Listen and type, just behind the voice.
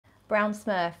brown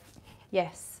Smurf.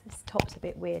 Yes, this top's a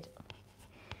bit weird.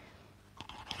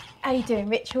 How you doing,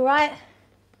 Rich? All right?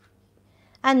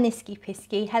 And Nisky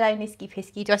Pisky. Hello, Nisky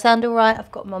Pisky. Do I sound all right?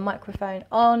 I've got my microphone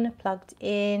on, plugged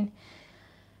in.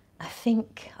 I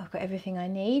think I've got everything I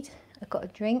need. I've got a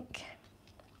drink.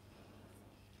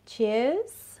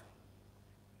 Cheers.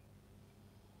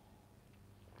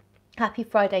 Happy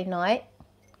Friday night.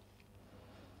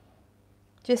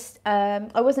 Just, I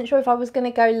wasn't sure if I was going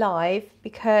to go live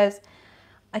because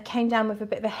I came down with a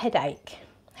bit of a headache.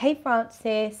 Hey,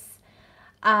 Francis.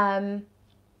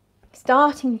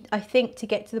 Starting, I think, to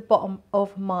get to the bottom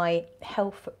of my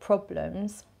health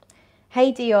problems.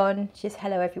 Hey, Dion. Just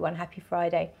hello, everyone. Happy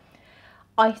Friday.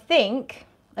 I think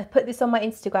I put this on my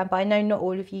Instagram, but I know not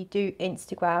all of you do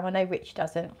Instagram. I know Rich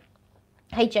doesn't.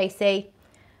 Hey, JC.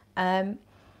 I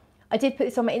did put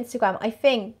this on my Instagram. I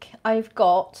think I've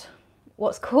got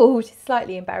what's called,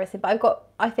 slightly embarrassing, but I've got,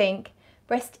 I think,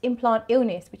 breast implant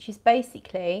illness, which is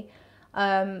basically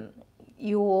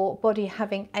your body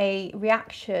having a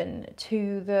reaction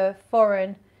to the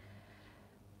foreign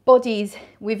bodies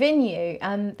within you.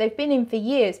 And they've been in for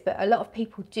years, but a lot of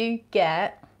people do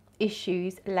get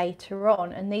issues later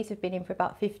on, and these have been in for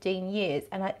about 15 years,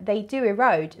 and they do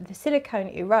erode. The silicone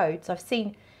erodes. I've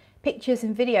seen pictures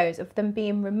and videos of them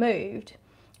being removed,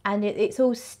 and it's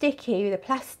all sticky. The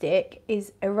plastic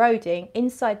is eroding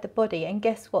inside the body, and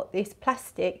guess what? This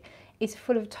plastic is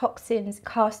full of toxins,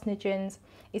 carcinogens.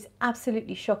 It's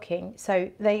absolutely shocking.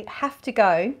 So they have to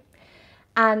go,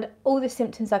 and all the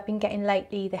symptoms I've been getting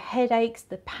lately, the headaches,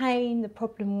 the pain, the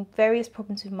problem, various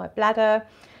problems with my bladder,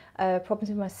 problems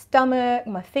with my stomach,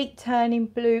 my feet turning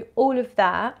blue, all of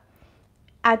that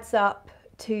adds up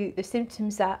to the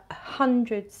symptoms that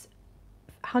hundreds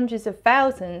of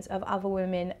thousands of other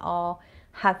women are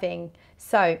having.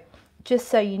 So just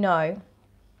so you know,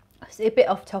 it's a bit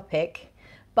off topic,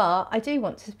 but I do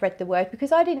want to spread the word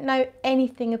because I didn't know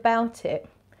anything about it.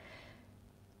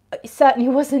 It certainly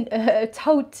wasn't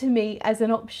told to me as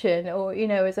an option or, you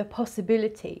know, as a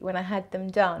possibility when I had them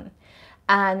done.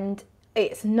 And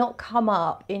it's not come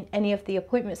up in any of the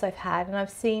appointments I've had, and I've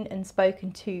seen and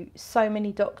spoken to so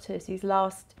many doctors these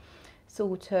last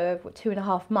sort of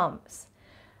 2.5 months,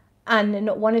 and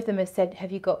not one of them has said,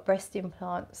 have you got breast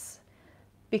implants?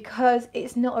 Because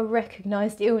it's not a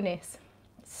recognised illness.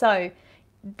 So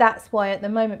that's why at the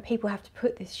moment people have to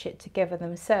put this shit together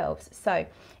themselves. So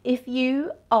if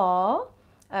you are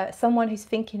someone who's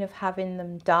thinking of having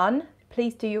them done,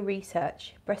 please do your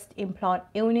research. Breast implant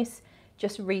illness,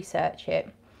 just research it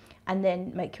and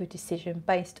then make your decision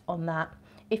based on that.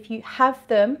 If you have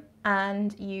them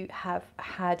and you have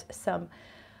had some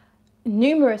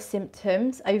numerous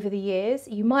symptoms over the years,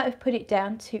 you might have put it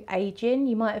down to aging,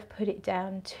 you might have put it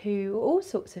down to all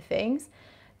sorts of things.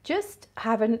 Just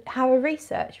have a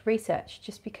research,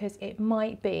 just because it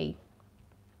might be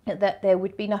that there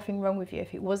would be nothing wrong with you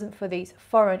if it wasn't for these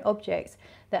foreign objects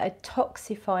that are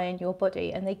toxifying your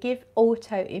body, and they give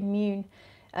autoimmune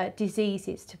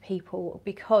diseases to people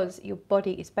because your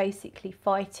body is basically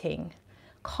fighting,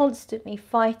 constantly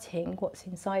fighting what's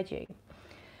inside you.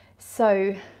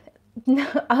 So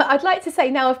I'd like to say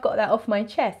now I've got that off my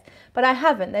chest, but I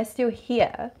haven't. They're still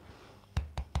here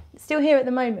at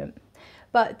the moment,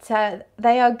 but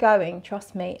they are going,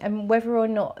 trust me. And whether or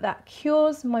not that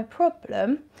cures my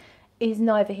problem is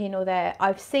neither here nor there.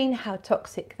 I've seen how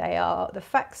toxic they are. The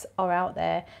facts are out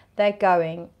there. They're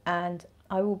going, and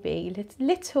I will be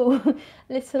little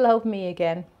old me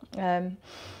again.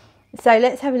 So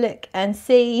let's have a look and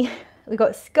see. We've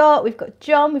got Scott, we've got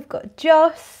John, we've got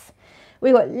Joss,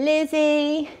 we've got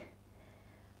Lizzie,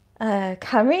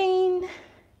 Karine.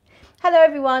 Hello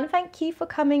everyone, thank you for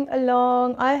coming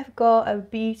along. I have got a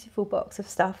beautiful box of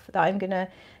stuff that I'm going to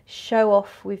show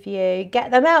off with you.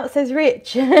 Get them out, says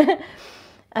Rich. We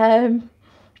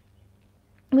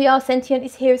Are Sentient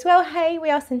is here as well. Hey, We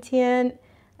Are Sentient.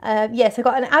 Yes, I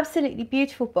got an absolutely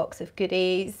beautiful box of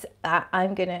goodies that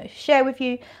I'm going to share with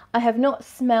you. I have not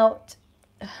smelt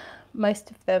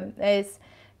most of them. There's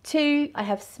 2 I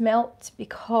have smelt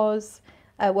because,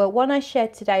 well, one I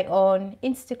shared today on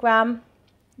Instagram,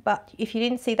 but if you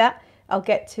didn't see that, I'll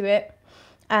get to it.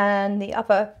 And the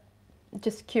other,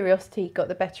 just curiosity got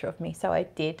the better of me, so I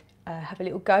did have a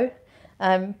little go.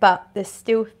 But there's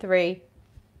still 3,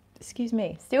 excuse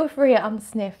me, still 3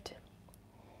 unsniffed.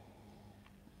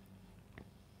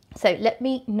 So let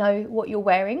me know what you're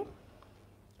wearing.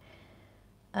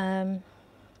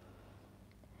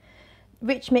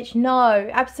 Rich Mitch, no,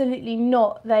 absolutely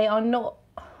not. They are not,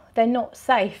 they're not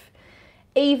safe.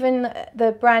 Even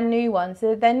the brand new ones,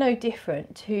 they're no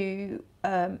different to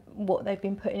what they've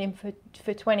been putting in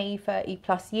for 20, 30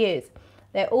 plus years.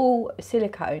 They're all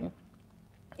silicone.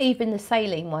 Even the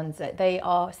saline ones, that they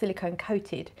are silicone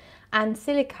coated. And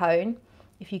silicone,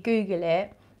 if you Google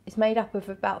it, is made up of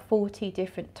about 40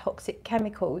 different toxic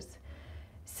chemicals.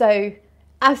 So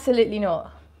absolutely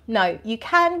not. No, you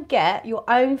can get your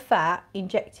own fat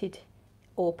injected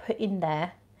or put in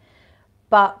there,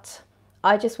 but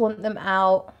I just want them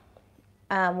out.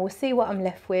 We'll see what I'm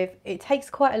left with. It takes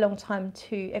quite a long time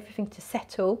to everything to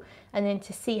settle, and then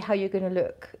to see how you're going to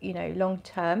look, you know, long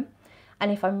term.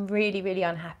 And if I'm really, really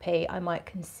unhappy, I might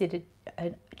consider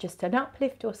just an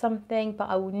uplift or something, but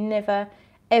I will never,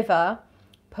 ever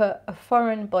put a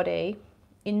foreign body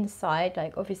inside.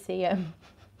 Like, obviously,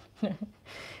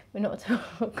 we're not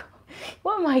talking,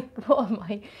 what am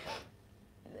I?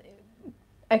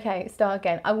 Okay, start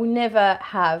again. I will never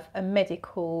have a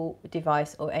medical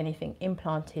device or anything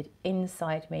implanted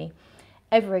inside me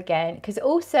ever again, because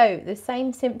also the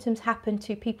same symptoms happen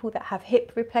to people that have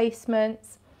hip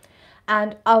replacements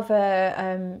and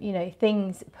other you know,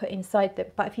 things put inside them.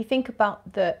 But if you think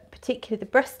about particularly the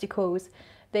breasticles,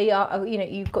 they are, you know,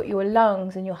 you've got your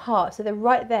lungs and your heart, so they're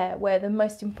right there where the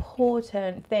most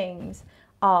important things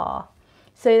are.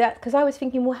 So that's because I was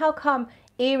thinking, well, how come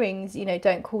earrings, you know,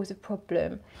 don't cause a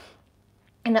problem,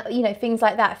 and you know, things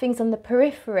like that, things on the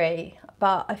periphery.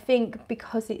 But I think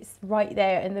because it's right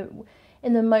there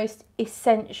in the most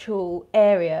essential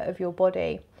area of your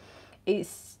body,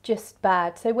 it's just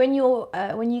bad. So when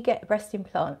you get breast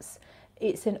implants,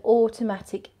 it's an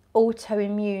automatic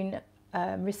autoimmune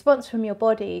response from your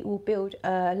body. It will build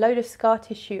a load of scar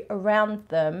tissue around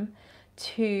them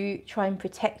to try and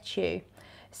protect you.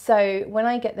 So when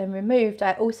I get them removed,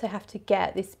 I also have to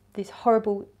get this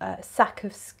horrible sack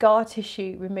of scar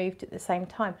tissue removed at the same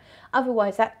time.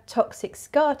 Otherwise, that toxic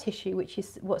scar tissue, which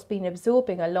is what's been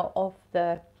absorbing a lot of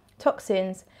the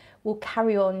toxins, will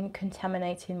carry on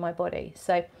contaminating my body.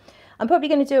 So I'm probably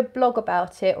going to do a blog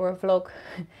about it, or a vlog,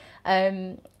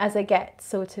 as I get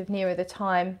sort of nearer the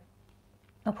time.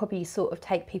 I'll probably sort of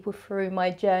take people through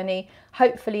my journey.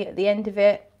 Hopefully at the end of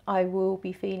it, I will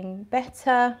be feeling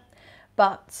better.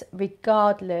 But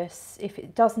regardless, if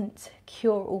it doesn't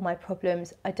cure all my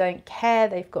problems, I don't care.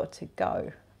 They've got to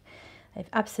go. They've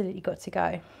absolutely got to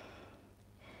go.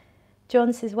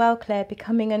 John says, well, Claire,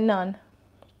 becoming a nun.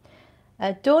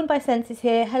 Dawn by Sense is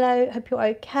here. Hello, hope you're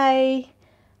okay.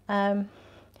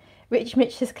 Rich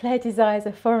Mitch says, Claire desires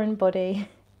a foreign body.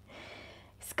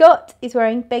 Scott is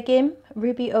wearing Begim,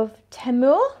 Ruby of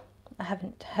Temur. I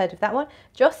haven't heard of that one.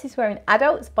 Joss is wearing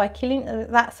Adults by Killing.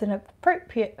 That's an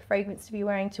appropriate fragrance to be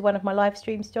wearing to one of my live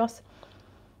streams, Joss.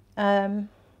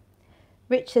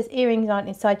 Rich says earrings aren't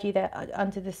inside you, they're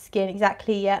under the skin.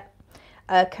 Exactly, yeah.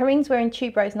 Kareen's wearing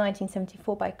Tuberose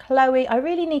 1974 by Chloe. I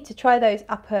really need to try those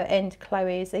upper end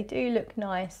Chloe's. They do look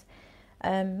nice.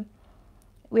 Is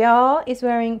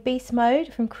wearing Beast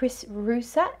Mode from Chris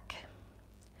Rusak.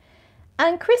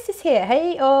 And Chris is here.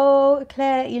 Hey, oh,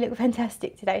 Claire, you look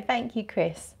fantastic today. Thank you,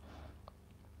 Chris.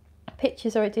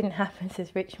 Pictures or it didn't happen,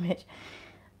 says Rich Mitch.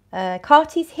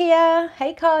 Carty's here.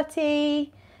 Hey,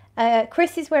 Carty.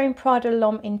 Chris is wearing Prada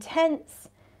L'Homme Intense.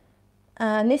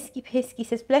 Nisky Pisky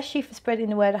says, bless you for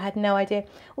spreading the word. I had no idea.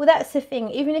 Well, that's the thing.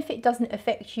 Even if it doesn't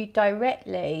affect you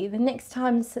directly, the next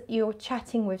time you're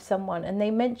chatting with someone and they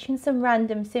mention some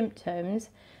random symptoms,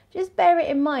 just bear it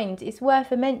in mind. It's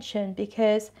worth a mention,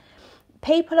 because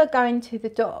people are going to the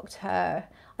doctor.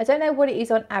 I don't know what it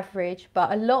is on average,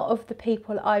 but a lot of the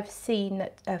people I've seen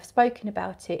that have spoken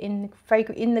about it in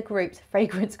the groups,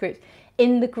 fragrance groups,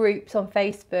 in the groups on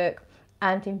Facebook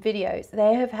and in videos,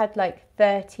 they have had like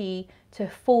 30 to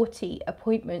 40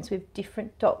 appointments with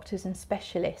different doctors and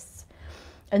specialists,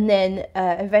 and then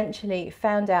eventually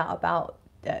found out about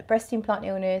breast implant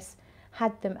illness,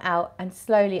 had them out, and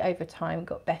slowly over time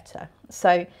got better.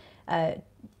 So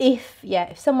if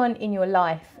someone in your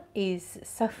life is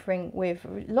suffering with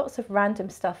lots of random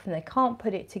stuff and they can't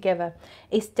put it together,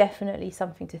 it's definitely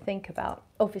something to think about.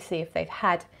 Obviously, if they've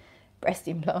had breast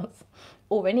implants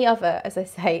or any other, as I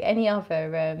say, any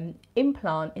other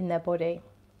implant in their body.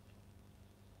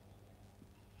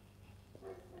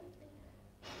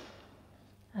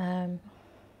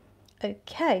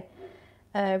 Okay,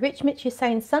 Rich Mitch is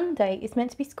saying Sunday is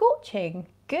meant to be scorching.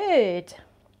 Good.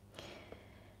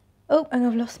 Oh, and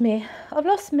I've lost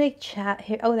my chat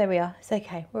here. Oh, there we are. It's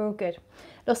okay. We're all good.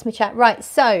 Lost my chat. Right.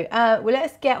 So, well,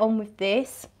 let's get on with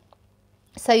this.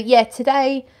 So, yeah,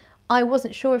 today I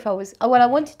wasn't sure if I was. Well, I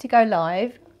wanted to go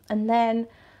live, and then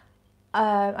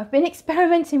I've been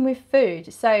experimenting with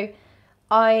food. So,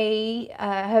 I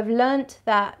have learnt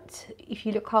that if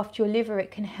you look after your liver,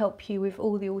 it can help you with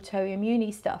all the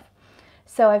autoimmune stuff.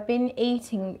 So, I've been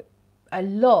eating a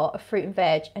lot of fruit and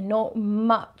veg and not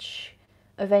much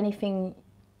of anything.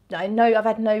 I know I've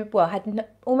had no, well, I had no,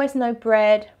 almost no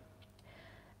bread.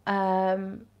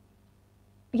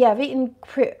 Yeah, I've eaten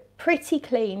pretty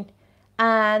clean,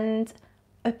 and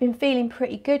I've been feeling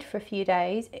pretty good for a few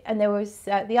days. And there was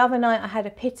the other night I had a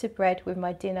pita bread with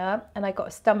my dinner and I got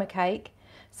a stomach ache,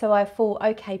 so I thought,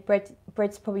 okay,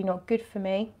 bread's probably not good for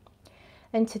me.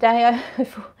 And today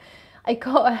I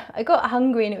got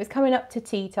hungry, and it was coming up to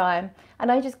tea time,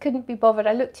 and I just couldn't be bothered.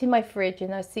 I looked in my fridge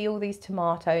and I see all these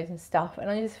tomatoes and stuff,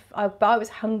 and I was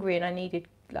hungry and I needed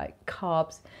like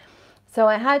carbs. So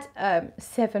I had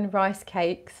 7 rice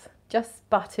cakes, just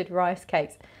buttered rice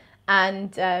cakes,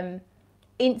 and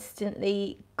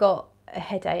instantly got a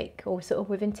headache, or sort of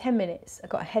within 10 minutes I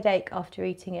got a headache after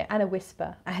eating it, and a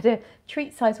whisper. I had a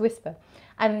treat-sized whisper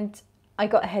and I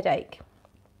got a headache,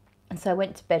 and so I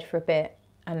went to bed for a bit,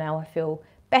 and now I feel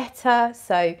better.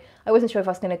 So I wasn't sure if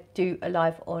I was going to do a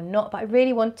live or not, but I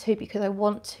really want to, because I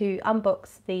want to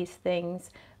unbox these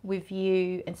things with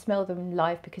you and smell them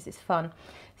live because it's fun.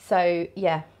 So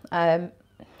yeah,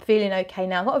 feeling okay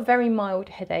now. I've got a very mild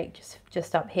headache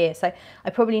just up here, so I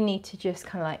probably need to just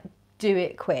kind of like do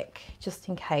it quick just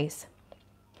in case.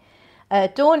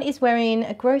 Dawn is wearing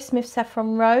a Grossmith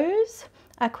Saffron Rose,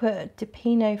 Aqua di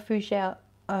Pinot Fougere,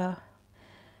 one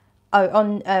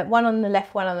on the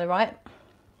left, one on the right.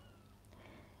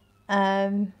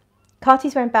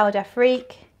 Carty's wearing Bowel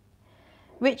d'Afrique.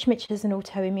 Rich Mitch has an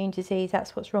autoimmune disease.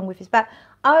 That's what's wrong with his back.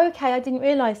 Oh, okay, I didn't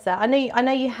realise that. I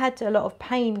know you had a lot of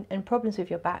pain and problems with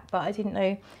your back, but I didn't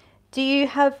know. Do you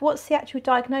have, what's the actual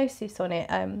diagnosis on it?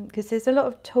 Because there's a lot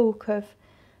of talk of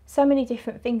so many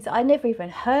different things that I never even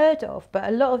heard of, but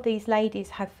a lot of these ladies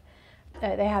have,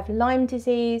 they have Lyme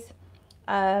disease.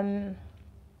 What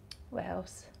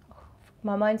else? Oh,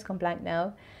 my mind's gone blank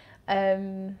now.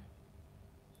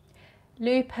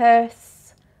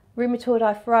 Lupus, rheumatoid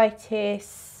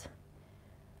arthritis,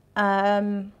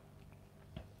 all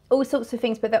sorts of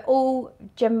things, but they're all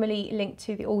generally linked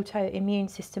to the autoimmune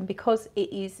system, because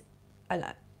it is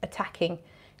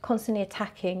constantly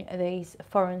attacking these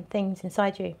foreign things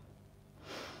inside you.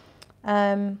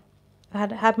 I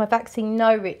had my vaccine,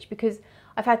 no, Rich, because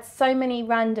I've had so many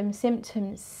random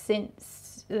symptoms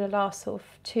since the last sort of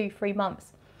 2-3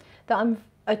 months that I'm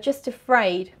just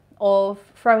afraid of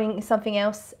throwing something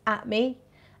else at me.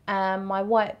 My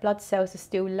white blood cells are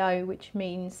still low, which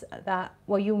means that,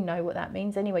 well, you'll know what that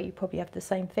means anyway, you probably have the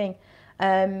same thing.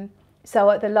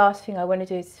 So the last thing I want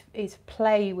to do is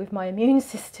play with my immune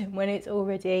system when it's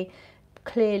already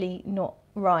clearly not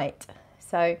right.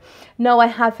 So no, I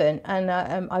haven't, and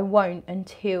I won't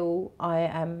until I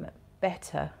am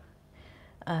better.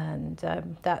 And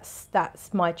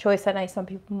that's my choice. I know some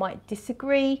people might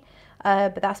disagree,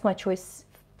 but that's my choice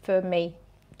for me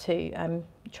to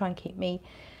try and keep me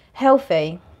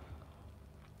healthy.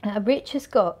 Rich has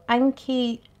got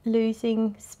ankylosing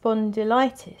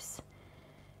spondylitis.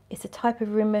 It's a type of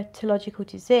rheumatological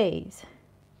disease.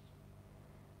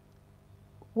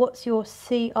 What's your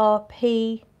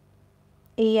CRP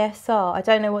ESR? I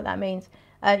don't know what that means.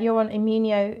 You're on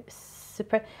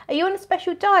immunosuppressant. Are you on a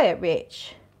special diet,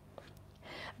 Rich?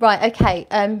 Right, okay,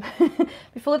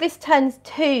 before this turns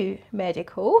too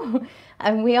medical,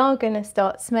 and we are going to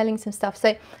start smelling some stuff.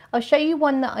 So I'll show you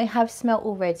one that I have smelt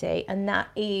already, and that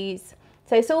is,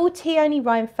 so it's all Teone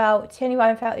Reinthal. Teone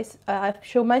Reinthal is, I'm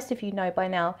sure most of you know by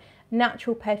now,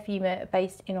 natural perfumer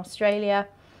based in Australia.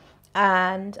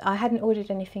 And I hadn't ordered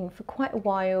anything for quite a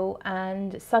while,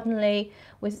 and suddenly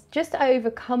was just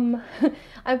overcome.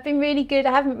 I've been really good.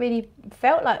 I haven't really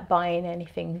felt like buying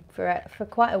anything for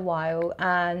quite a while,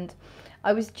 and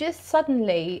I was just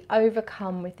suddenly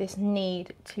overcome with this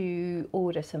need to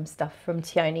order some stuff from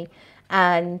Teone,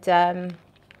 and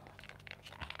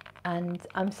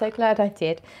I'm so glad I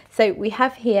did. So we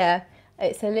have here,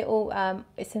 it's a little,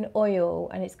 it's an oil,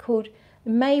 and it's called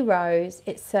May Rose.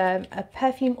 It's a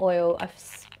perfume oil. I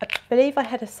believe I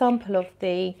had a sample of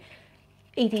the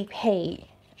EDP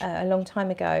a long time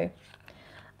ago,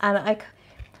 and I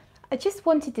just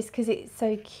wanted this because it's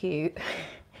so cute.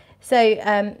 So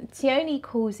Teone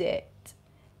calls it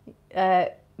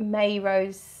May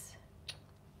Rose,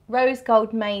 Rose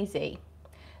Gold Maisie.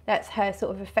 That's her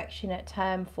sort of affectionate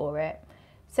term for it.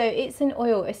 So it's an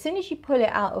oil. As soon as you pull it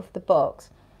out of the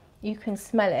box, you can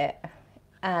smell it.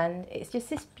 And it's just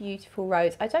this beautiful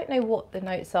rose. I don't know what the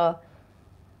notes are,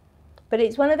 but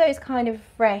it's one of those kind of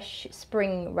fresh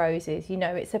spring roses. You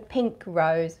know, it's a pink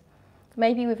rose,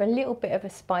 maybe with a little bit of a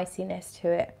spiciness to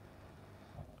it.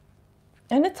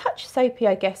 And a touch soapy,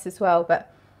 I guess, as well.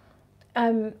 But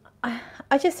I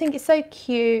just think it's so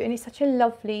cute, and it's such a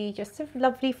lovely, just a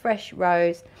lovely fresh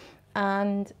rose.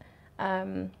 and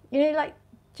you know, like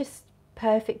just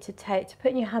perfect to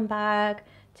put in your handbag,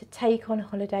 to take on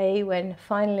holiday when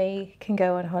finally can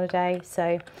go on holiday.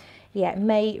 So yeah,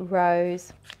 May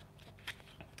Rose.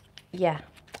 Yeah,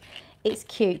 it's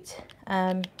cute.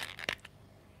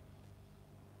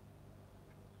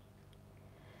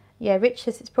 Yeah, Rich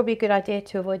says it's probably a good idea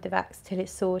to avoid the wax till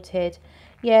it's sorted.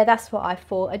 Yeah, that's what I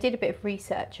thought. I did a bit of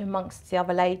research amongst the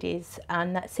other ladies,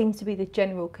 and that seems to be the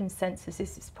general consensus.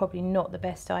 This is probably not the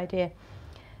best idea.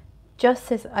 Joss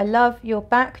says, I love your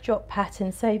backdrop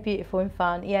pattern, so beautiful and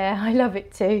fun. Yeah, I love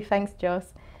it too. Thanks,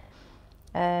 Joss.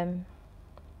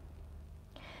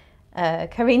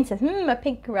 Karine says, a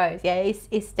pink rose. Yeah,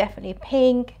 it's definitely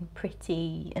pink and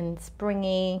pretty and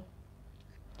springy.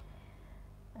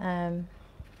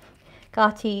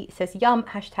 Garty says, yum,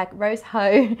 hashtag rose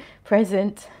ho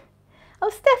present. Oh,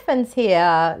 Stefan's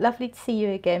here. Lovely to see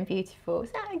you again, beautiful.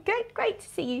 Great to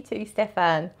see you too,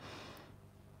 Stefan.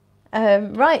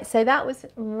 Right, so that was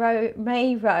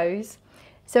May Rose.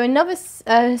 So another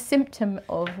symptom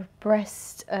of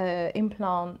breast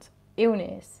implant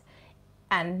illness,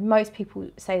 and most people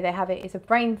say they have it, is a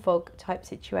brain fog type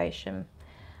situation.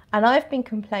 And I've been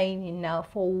complaining now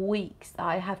for weeks that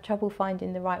I have trouble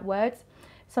finding the right words.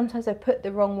 Sometimes I put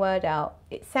the wrong word out.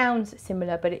 It sounds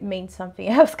similar, but it means something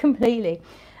else completely.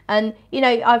 And, you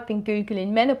know, I've been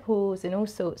Googling menopause and all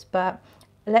sorts, but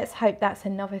let's hope that's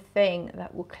another thing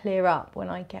that will clear up when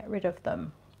I get rid of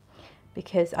them.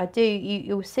 Because I do,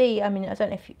 you'll see, I mean, I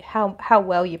don't know if how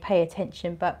well you pay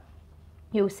attention, but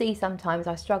you'll see sometimes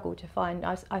I struggle to find,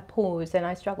 I pause and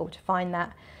I struggle to find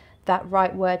that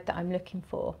right word that I'm looking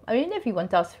for. I mean, everyone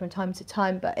does from time to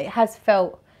time, but it has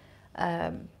felt,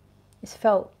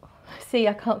 see,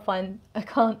 I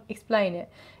can't explain it.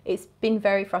 It's been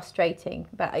very frustrating,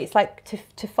 but it's like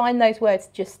to find those words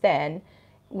just then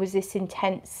was this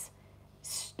intense,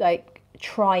 like,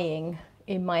 trying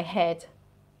in my head.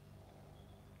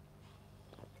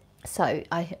 So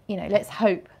let's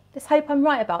hope I'm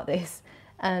right about this.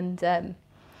 And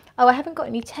oh, I haven't got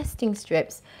any testing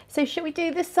strips. So should we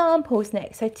do the samples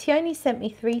next? So Teone sent me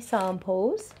 3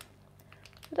 samples.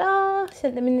 Ta-da!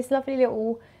 Sent them in this lovely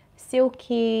little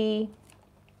silky,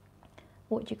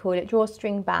 what do you call it,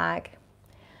 drawstring bag.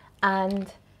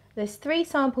 And there's 3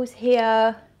 samples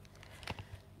here: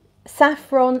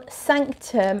 Saffron,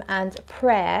 Sanctum and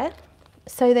Prayer.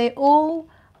 So they all,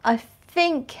 I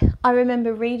think I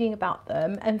remember reading about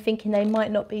them and thinking they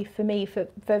might not be for me for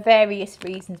various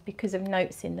reasons, because of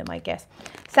notes in them, I guess.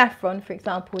 Saffron, for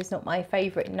example, is not my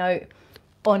favourite note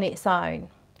on its own,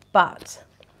 but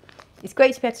it's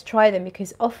great to be able to try them,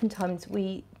 because oftentimes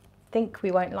we think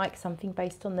we won't like something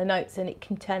based on the notes, and it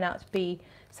can turn out to be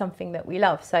something that we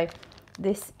love. So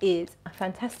this is a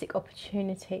fantastic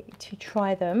opportunity to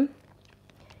try them.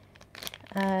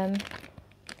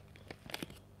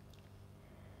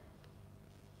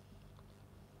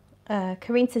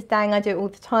 Karine says, dang, I do it all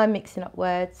the time, mixing up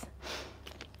words.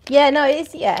 Yeah, no,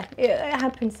 it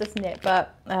happens, doesn't it?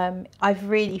 But I've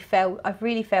really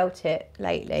felt it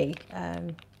lately,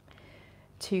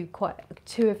 to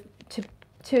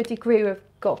a degree where I've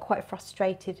got quite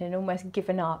frustrated and almost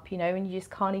given up, you know, and you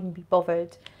just can't even be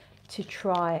bothered to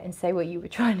try and say what you were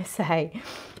trying to say.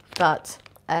 But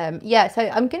yeah, so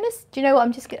I'm gonna, do you know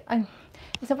what,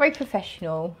 it's not very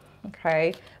professional,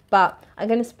 okay, but I'm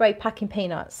gonna spray packing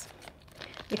peanuts,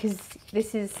 because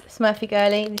this is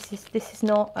Smurfygurly. This is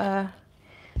not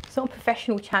it's not a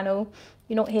professional channel.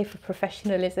 You're not here for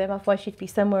professionalism, otherwise you'd be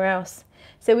somewhere else.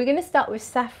 So we're gonna start with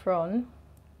saffron.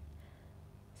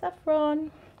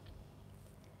 Saffron.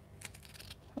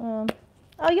 Oh,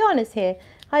 Yana's here.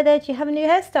 Hi there, do you have a new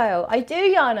hairstyle? I do,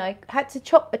 Yana. I had to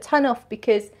chop a ton off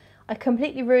because I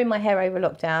completely ruined my hair over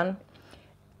lockdown,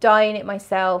 dyeing it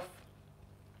myself,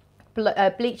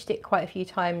 bleached it quite a few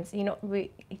times. You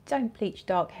don't bleach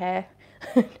dark hair.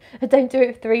 I don't do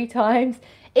it 3 times.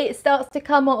 It starts to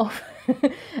come off.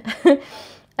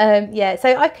 Yeah,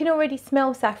 so I can already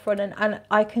smell saffron, and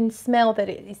I can smell that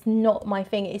it's not my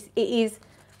thing. It is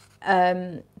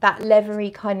that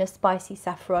leathery kind of spicy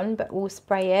saffron, but we'll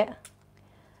spray it.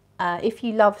 If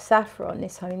you love saffron,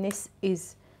 this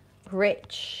is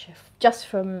rich just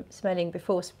from smelling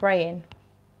before spraying.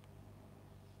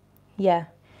 Yeah.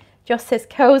 Joss says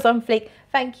curls on fleek.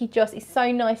 Thank you, Joss. It's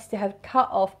so nice to have cut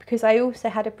off, because I also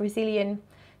had a Brazilian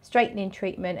straightening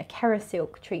treatment, a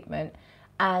Silk treatment,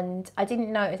 and I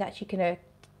didn't know it was actually going to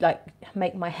like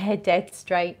make my hair dead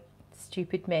straight.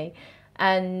 Stupid me.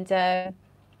 And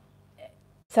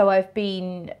so I've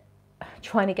been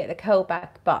trying to get the curl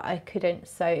back, but I couldn't.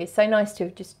 So it's so nice to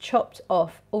have just chopped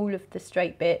off all of the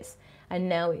straight bits, and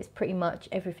now it's pretty much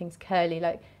everything's curly.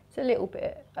 Like It's a little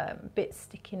bit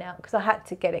sticking out because I had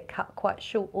to get it cut quite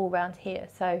short all around here.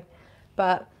 So,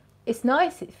 but it's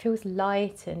nice. It feels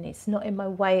light and it's not in my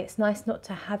way. It's nice not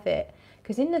to have it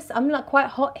because in this, I'm like quite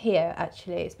hot here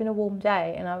actually. It's been a warm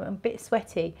day and I'm a bit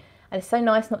sweaty, and it's so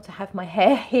nice not to have my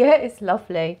hair here. It's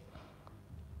lovely.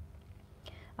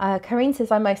 Karine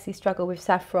says I mostly struggle with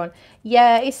saffron.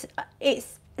 Yeah, it's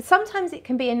sometimes it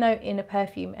can be a note in a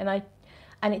perfume, and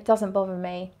it doesn't bother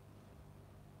me.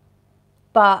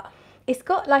 But it's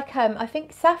got like I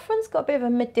think saffron's got a bit of a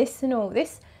medicinal.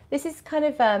 This is kind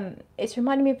of it's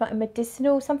reminding me of like a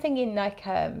medicinal something in like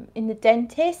in the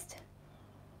dentist.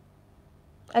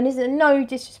 And there's no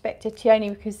disrespect to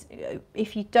Teone, because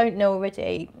if you don't know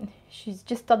already, she's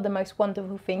just done the most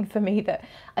wonderful thing for me that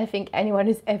I think anyone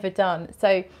has ever done.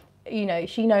 So, you know,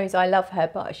 she knows I love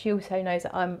her, but she also knows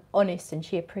that I'm honest, and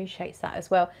she appreciates that as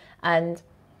well. And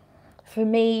for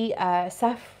me,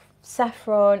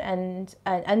 saffron and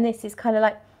this is kind of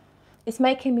like, it's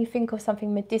making me think of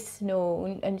something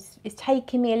medicinal, and it's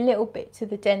taking me a little bit to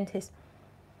the dentist.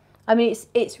 I mean,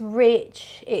 it's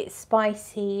rich, it's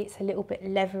spicy, it's a little bit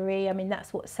leathery. I mean,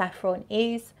 that's what saffron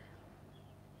is.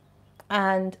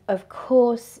 And of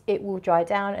course, it will dry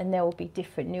down and there will be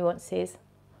different nuances.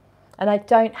 And I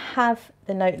don't have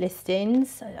the note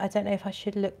listings. I don't know if I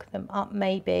should look them up,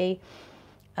 maybe.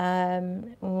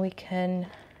 We can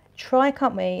try,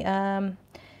 can't we?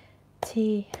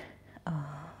 TRNP. I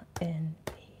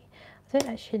don't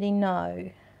actually know.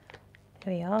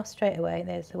 There we are, straight away,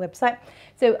 there's the website.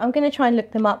 So I'm going to try and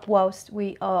look them up whilst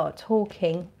we are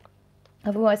talking.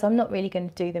 Otherwise, I'm not really going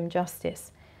to do them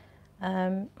justice.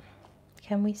 Can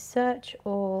we search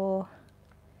or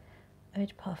eau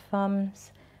de parfums?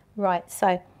 Right, so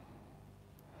it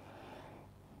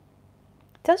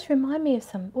does remind me of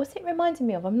some, what's it reminding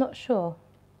me of? I'm not sure.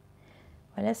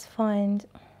 Right, let's find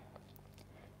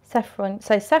saffron.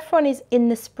 So saffron is in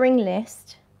the spring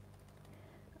list.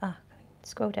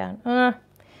 Scroll down.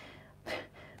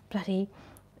 Bloody.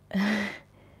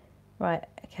 Right,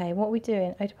 okay, what are we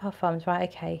doing? Eau de parfums, right,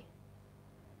 okay.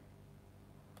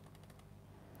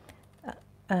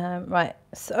 Right,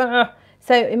 so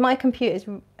in my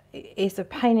computer is a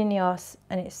pain in the ass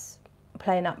and it's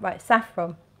playing up. Right,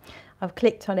 saffron. I've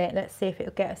clicked on it. Let's see if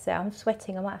it'll get us there. I'm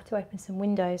sweating. I might have to open some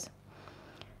windows.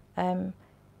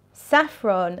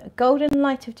 Saffron, golden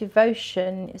light of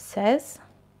devotion, it says.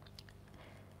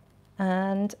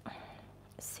 And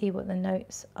see what the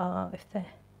notes are. If they're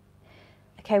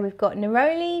okay, we've got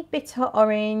neroli, bitter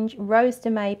orange, rose de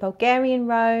may, Bulgarian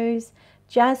rose,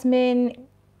 jasmine,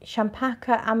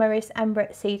 champaca, amaryllis,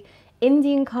 ambrette seed,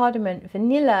 Indian cardamom,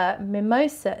 vanilla,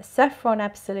 mimosa, saffron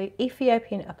absolute,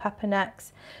 Ethiopian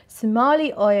opapanax,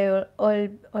 Somali oil,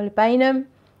 olibanum,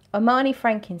 Omani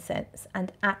frankincense,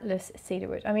 and Atlas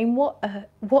cedarwood. I mean, what a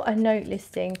note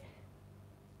listing.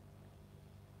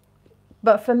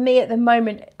 But for me at the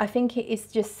moment, I think it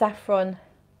is just saffron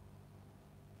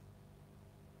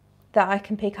that I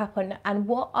can pick up on. And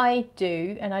what I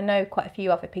do, and I know quite a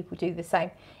few other people do the same,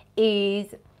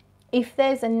 is if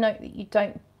there's a note that you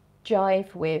don't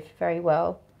jive with very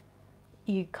well,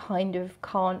 you kind of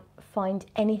can't find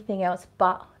anything else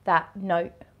but that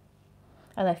note.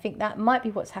 And I think that might be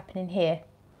what's happening here.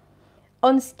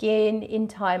 On skin, in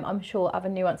time, I'm sure other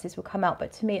nuances will come out,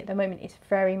 but to me at the moment it's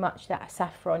very much that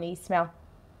saffron-y smell.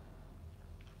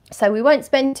 So we won't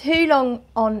spend too long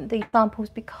on the samples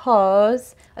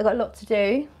because I've got a lot to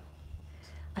do.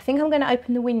 I think I'm going to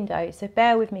open the window, so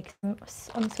bear with me because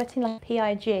I'm sweating like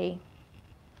PIG.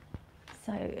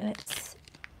 So let's,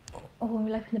 oh,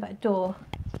 we'll open the back door.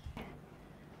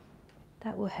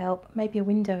 That will help. Maybe a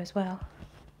window as well.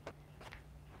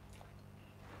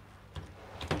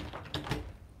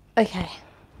 Okay,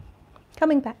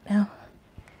 coming back now.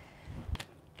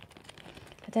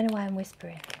 I don't know why I'm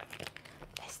whispering.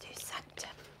 Let's do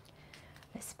Sanctum.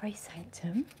 Let's spray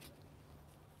Sanctum.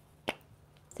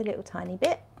 It's a little tiny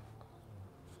bit.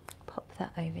 Pop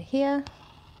that over here.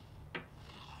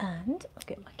 And I'll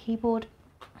get my keyboard.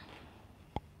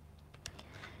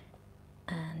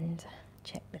 And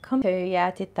check the comment. Yeah,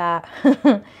 I did that.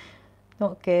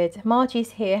 Not good.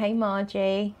 Margie's here. Hey,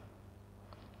 Margie.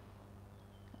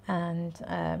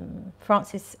 And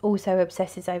Frances also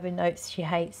obsesses over notes she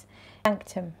hates.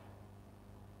 Sanctum.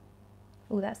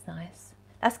 Oh, that's nice.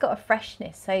 That's got a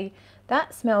freshness. So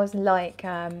that smells like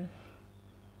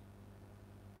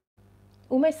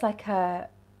almost like a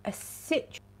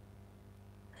citrus.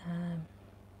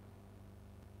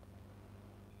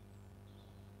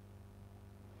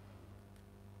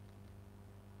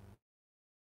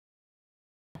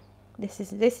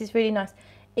 This is really nice.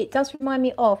 It does remind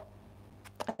me of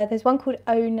There's one called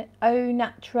Au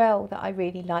Naturel that I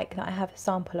really like, that I have a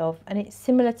sample of, and it's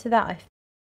similar to that.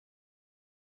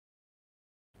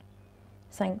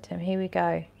 Sanctum, here we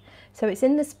go. So it's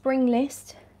in the spring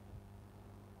list.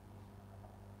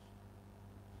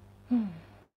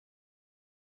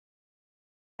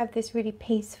 Have this really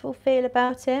peaceful feel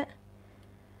about it.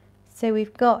 So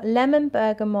we've got lemon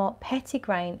bergamot,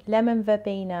 petitgrain, lemon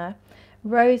verbena,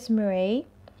 rosemary,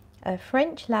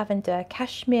 French lavender,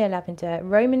 cashmere lavender,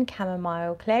 Roman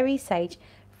chamomile, clary sage,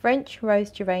 French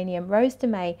rose geranium, rose de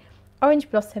may,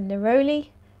 orange blossom, neroli,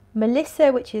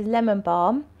 melissa, which is lemon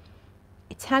balm,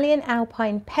 Italian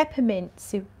alpine peppermint,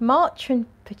 Sumatran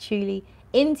patchouli,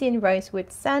 Indian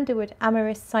rosewood, sandalwood,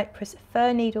 amaryllis, cypress,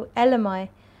 fir needle, elemi,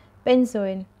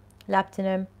 benzoin,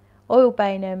 labdanum,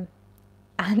 oilbanum,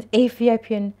 and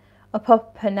Ethiopian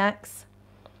opopanax,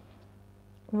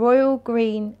 royal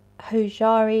green,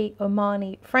 hojari,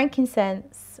 omani,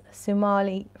 frankincense,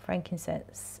 Somali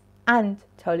frankincense, and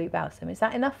tolu balsam. Is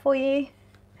that enough for you?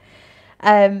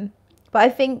 But I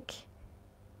think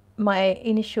my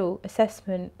initial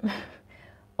assessment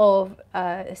of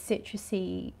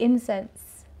citrusy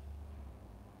incense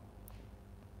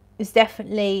is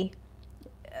definitely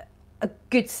a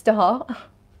good start.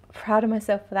 Proud of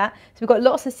myself for that. So we've got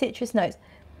lots of citrus notes,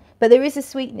 but there is a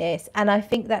sweetness, and I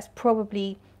think that's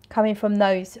probably coming from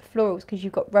those florals, because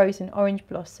you've got rose and orange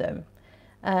blossom,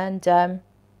 and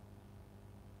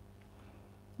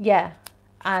yeah,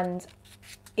 and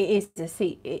it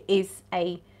is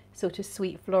a sort of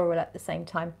sweet floral at the same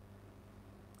time.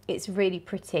 It's really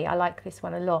pretty. I like this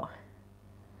one a lot.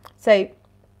 So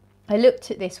I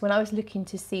looked at this when I was looking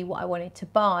to see what I wanted to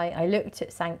buy. I looked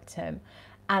at Sanctum,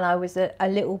 and I was a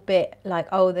little bit like,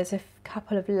 oh, there's a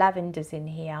couple of lavenders in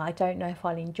here. I don't know if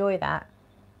I'll enjoy that.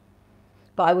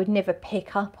 But I would never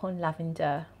pick up on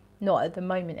lavender, not at the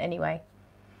moment anyway.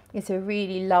 It's a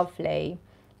really lovely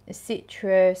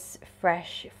citrus,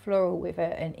 fresh floral with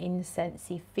an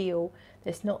incensey feel.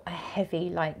 There's not a heavy,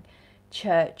 like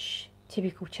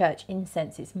typical church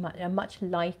incense. It's a much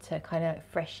lighter kind of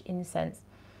fresh incense.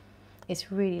 It's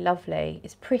really lovely.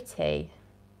 It's pretty.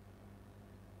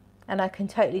 And I can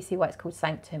totally see why it's called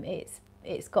Sanctum.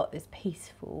 It's got this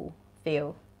peaceful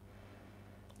feel.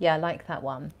 Yeah, I like that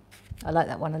one. I like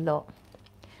that one a lot.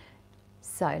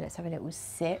 So let's have a little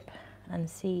sip and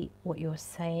see what you're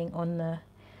saying on the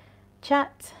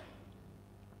chat.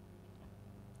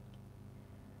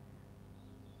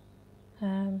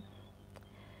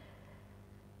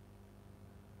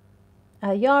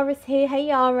 Yara's here. Hey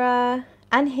Yara.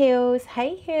 And Hills.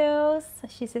 Hey Hills.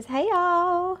 She says hey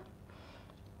y'all.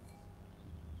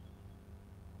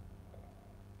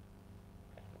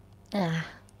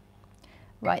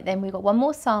 Right, then we've got one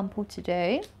more sample to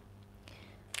do,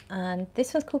 and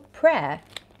this one's called Prayer.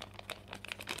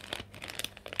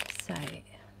 So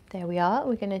there we are.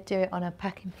 We're going to do it on a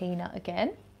packing peanut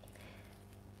again.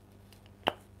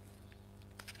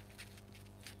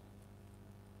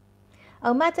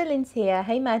 Oh, Madeline's here.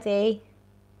 Hey Maddie.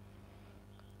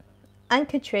 And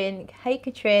Katrin. Hey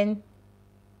Katrin.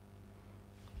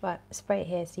 Right, spray it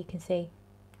here so you can see.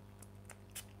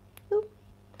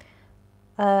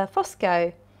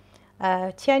 Fosco.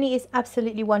 Teone is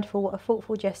absolutely wonderful. What a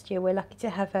thoughtful gesture. We're lucky to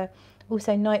have her.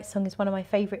 Also, Night Song is one of my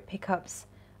favourite pickups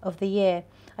of the year.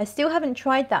 I still haven't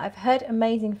tried that. I've heard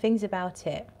amazing things about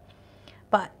it,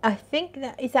 but I think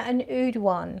is that an oud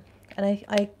one, and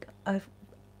I'm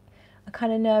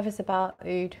kind of nervous about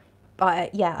oud,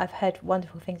 but yeah, I've heard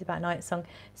wonderful things about Night Song.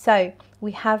 So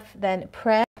we have then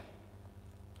Prayer,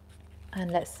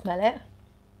 and let's smell it.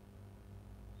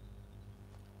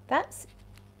 That's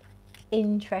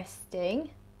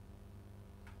interesting.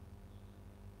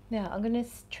 Now I'm going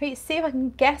to see if I can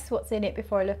guess what's in it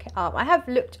before I look it up. I have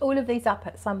looked all of these up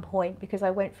at some point because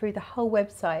I went through the whole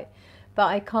website, but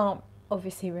I can't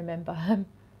obviously remember.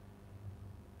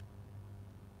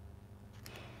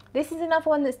 This is another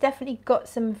one that's definitely got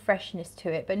some freshness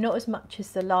to it, but not as much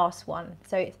as the last one.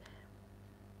 So it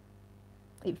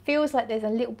feels like there's a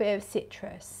little bit of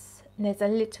citrus and there's a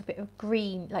little bit of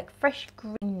green, like fresh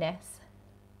greenness.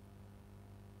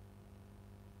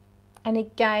 And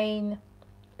again,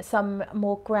 some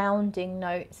more grounding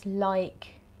notes, like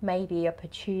maybe a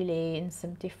patchouli and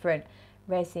some different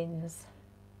resins.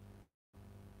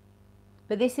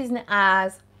 But this isn't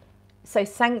as, so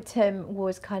Sanctum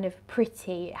was kind of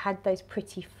pretty, it had those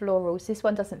pretty florals. This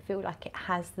one doesn't feel like it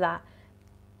has that.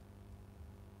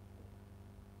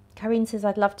 Karine says,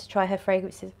 I'd love to try her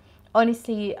fragrances.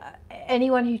 Honestly,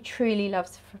 anyone who truly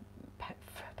loves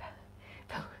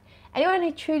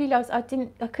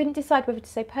I couldn't decide whether to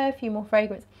say perfume or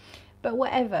fragrance, but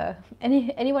whatever.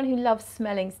 Anyone who loves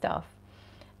smelling stuff,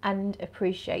 and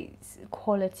appreciates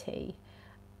quality,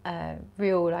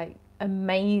 real like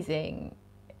amazing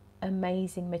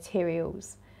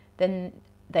materials, then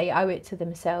they owe it to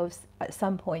themselves at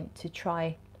some point to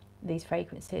try these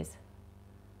fragrances.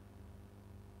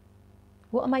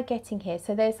 What am I getting here?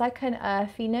 So there's like an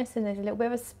earthiness and there's a little bit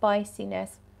of a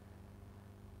spiciness,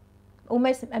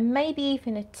 almost, and maybe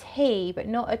even a tea, but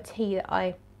not a tea that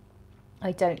I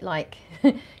don't like,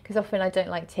 because often I don't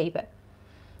like tea, but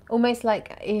almost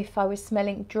like if I was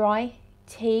smelling dry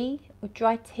tea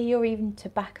or even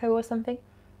tobacco or something.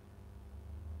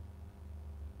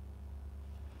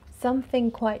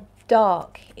 Something quite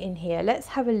dark in here. Let's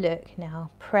have a look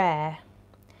now. Prayer.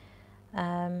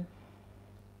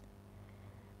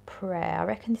 Prayer. I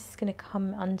reckon this is going to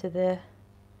come under the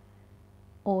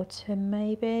autumn,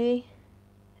 maybe.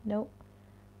 Nope.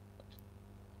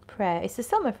 Prayer. It's a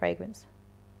summer fragrance.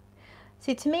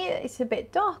 See, to me, it's a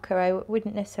bit darker. I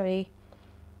wouldn't necessarily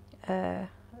have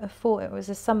thought it was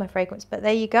a summer fragrance, but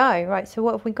there you go. Right, so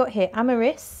what have we got here?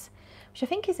 Amaryllis, which I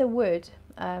think is a wood.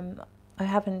 I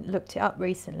haven't looked it up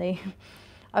recently.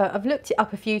 I've looked it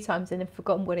up a few times and have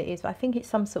forgotten what it is, but I think it's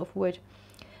some sort of wood.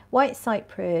 White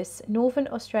cypress, Northern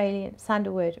Australian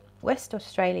sandalwood, West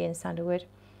Australian sandalwood,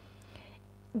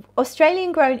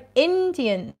 Australian grown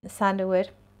Indian sandalwood,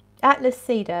 Atlas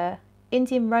cedar,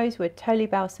 Indian rosewood, Tolu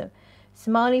balsam,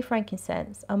 Somali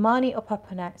frankincense, Omani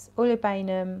opoponax,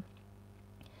 Olibanum,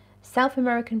 South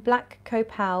American black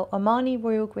copal, Omani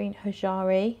royal green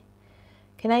hojari,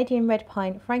 Canadian red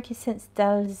pine, frankincense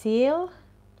dalziel,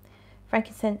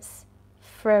 frankincense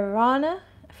frerana,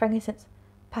 frankincense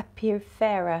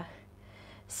papyrifera.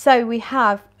 So we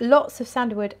have lots of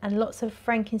sandalwood and lots of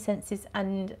frankincenses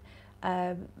and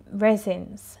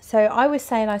resins. So I was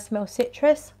saying I smell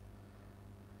citrus.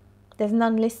 There's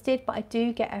none listed, but I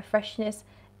do get a freshness.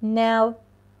 Now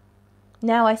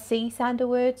I see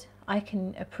sandalwood. I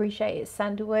can appreciate it's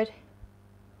sandalwood.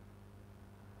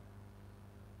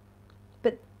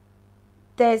 But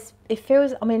there's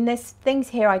things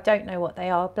here I don't know what they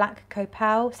are. Black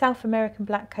copal, South American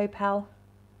black copal.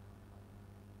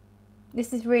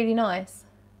 This is really nice.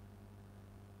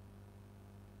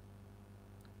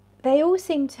 They all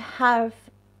seem to have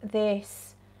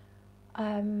this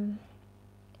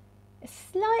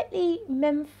slightly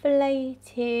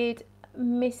mentholated,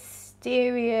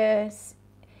 mysterious,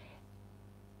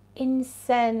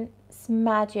 incense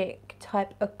magic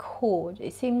type accord.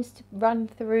 It seems to run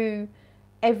through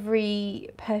every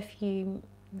perfume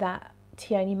that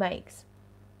Teone makes.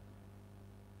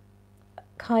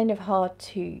 Kind of hard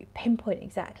to pinpoint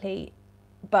exactly,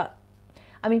 but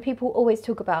I mean, people always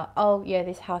talk about, oh yeah,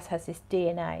 this house has this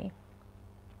DNA.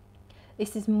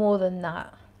 This is more than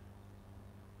that.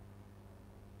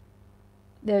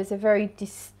 There's a very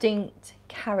distinct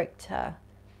character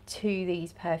to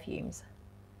these perfumes,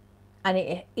 and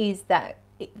it is that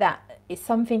it's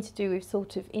something to do with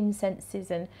sort of incenses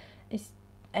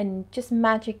and just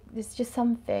magic. There's just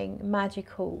something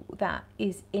magical that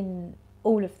is in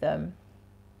all of them,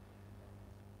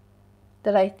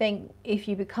 that I think if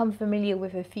you become familiar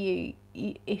with a few,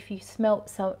 if you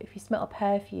smelt a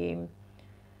perfume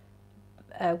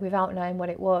without knowing what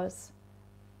it was,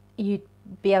 you'd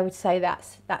be able to say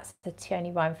that's the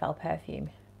Teone Reinthal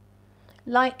perfume.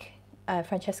 Like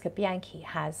Francesca Bianchi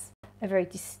has a very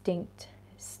distinct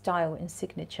style and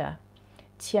signature.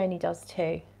 Teone does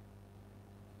too.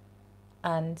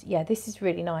 And yeah, this is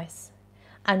really nice.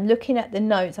 And looking at the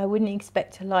notes, I wouldn't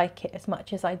expect to like it as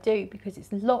much as I do, because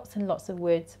it's lots and lots of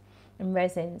woods and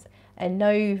resins and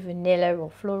no vanilla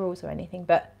or florals or anything.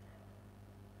 But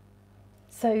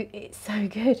so it's so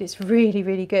good. It's really,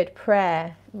 really good.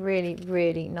 Prayer, really,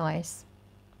 really nice.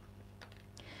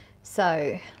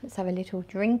 So let's have a little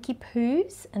drinky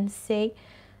poos and see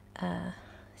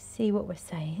what we're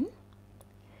saying.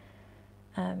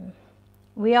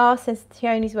 We are, says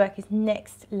Teone's work is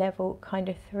next level, kind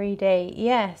of 3D.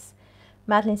 Yes.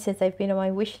 Madeline says they've been on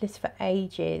my wish list for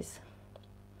ages.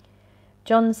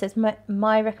 John says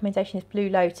my recommendation is Blue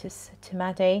Lotus to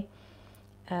Maddie.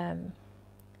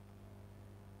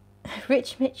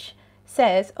 Rich Mitch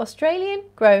says Australian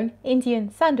grown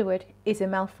Indian sandalwood is a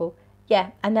mouthful.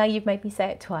 Yeah, and now you've made me say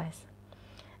it twice.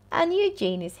 And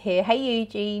Eugene is here. Hey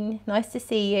Eugene, nice to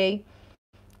see you.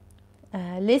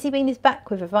 Lizzie Bean is back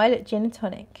with a violet gin and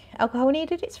tonic. Alcohol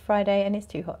needed, it's Friday and it's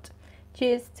too hot.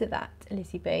 Cheers to that,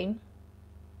 Lizzie Bean.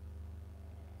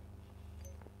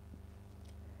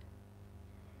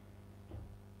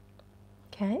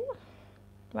 Okay,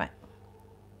 right.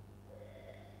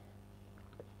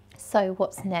 So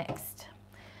what's next?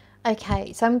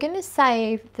 Okay, so I'm going to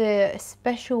save the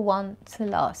special one to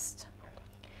last.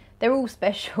 they're all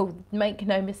special. Make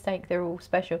no mistake, they're all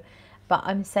special. But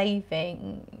I'm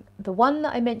saving the one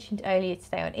that I mentioned earlier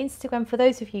today on Instagram. For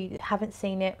those of you that haven't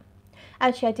seen it,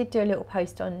 actually I did do a little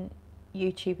post on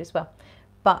YouTube as well,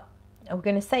 but I'm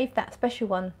going to save that special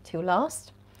one till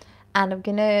last, and I'm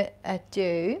going to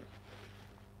do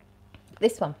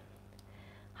this one,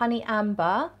 Honey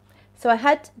Amber. So I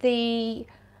had the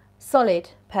solid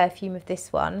perfume of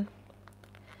this one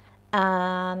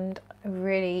and I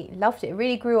really loved it. It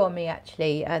really grew on me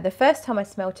actually. The first time I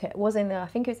smelt it was I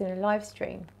think it was in a live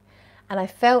stream, and I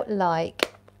felt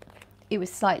like it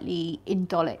was slightly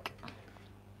indolic,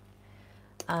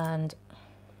 and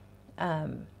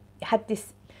it had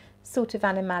this sort of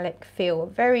animalic feel,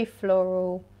 very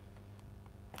floral,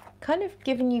 kind of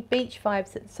giving you beach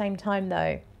vibes at the same time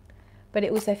though, but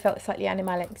it also felt slightly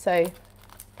animalic. So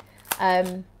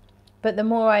but the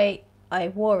more I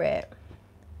wore it,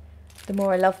 the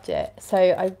more I loved it. So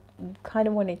I kind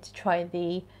of wanted to try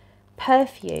the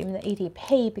perfume, the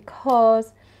EDP,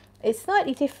 because it's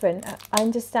slightly different. I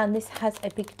understand this has a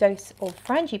big dose of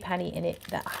frangipani in it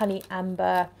that Honey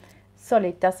Amber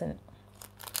solid doesn't,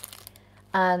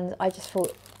 and I just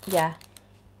thought, yeah,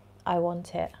 I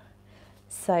want it.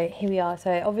 So here we are.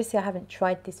 So obviously I haven't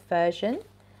tried this version,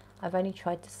 I've only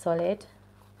tried the solid.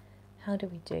 How do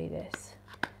we do this?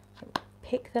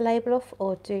 Pick the label off,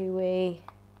 or do we?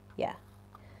 Yeah,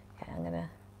 okay, I'm gonna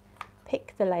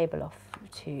pick the label off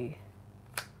to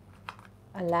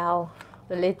allow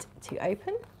the lid to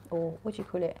open, or what do you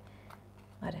call it?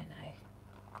 I don't know.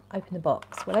 Open the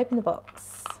box. We'll open the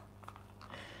box.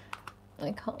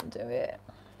 I can't do it.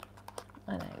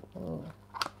 I know. Ooh.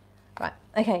 Right,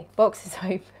 okay, box is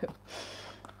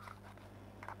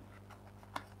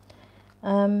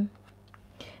open.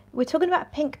 We're talking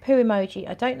about pink poo emoji.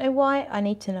 I don't know why, I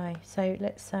need to know. So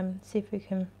let's see if we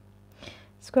can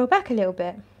scroll back a little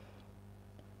bit.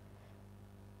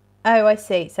 Oh, I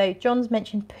see. So John's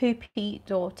mentioned poopy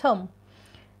dortom,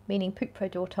 meaning poupre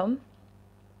dortom.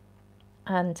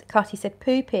 And Carty said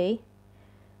poopy.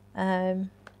 And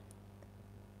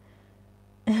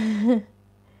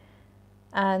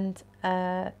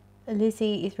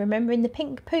Lizzie is remembering the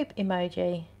pink poop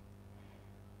emoji.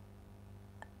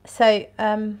 So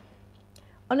on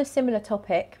a similar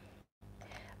topic,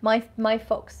 my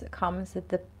fox that comes,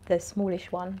 the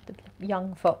smallish one, the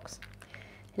young fox,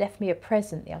 left me a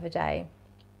present the other day,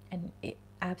 and it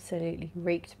absolutely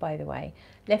reeked, by the way.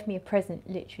 Left me a present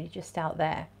literally just out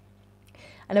there.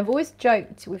 And I've always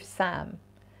joked with Sam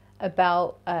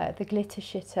about the glitter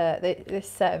shitter,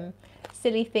 this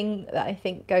silly thing that I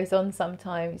think goes on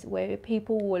sometimes, where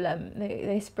people will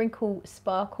they sprinkle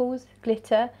sparkles,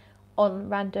 glitter, on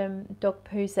random dog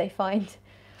poos they find,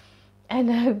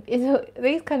 and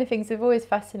these kind of things have always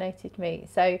fascinated me.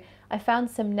 So I found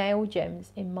some nail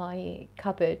gems in my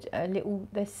cupboard,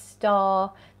 they're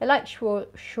star, they're like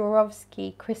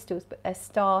Swarovski crystals, but they're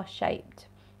star shaped,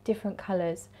 different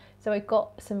colours. So I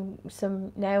got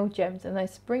some nail gems and I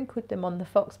sprinkled them on the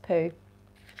fox poo,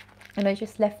 and I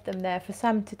just left them there for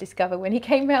Sam to discover when he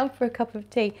came round for a cup of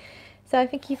tea. So I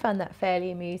think he found that fairly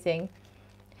amusing.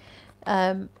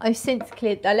 I've since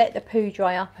cleared, I let the poo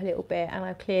dry up a little bit and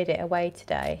I cleared it away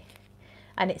today,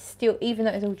 and it's still, even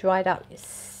though it's all dried up, it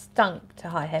stunk to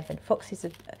high heaven. Foxes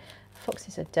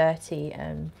are dirty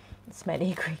and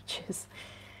smelly creatures.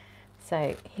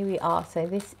 So here we are. So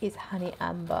this is Honey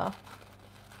Amber.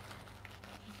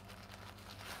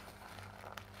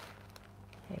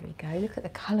 There we go. Look at the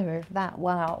colour of that.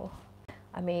 Wow.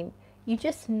 I mean, you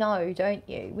just know, don't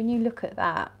you? When you look at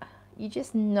that, you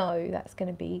just know that's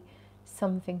going to be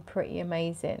something pretty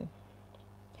amazing.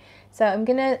 So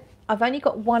I've only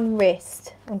got one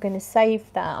wrist. I'm going to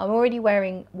save that. I'm already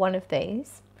wearing one of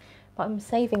these, but I'm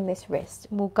saving this wrist.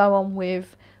 We'll go on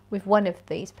with one of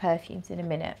these perfumes in a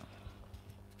minute.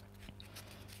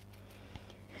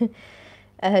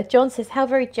 John says, how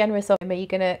very generous of him. Are you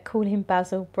going to call him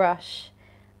Basil Brush?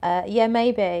 Yeah,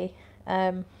 maybe.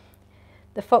 The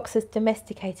fox has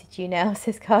domesticated you now,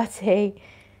 says Carty.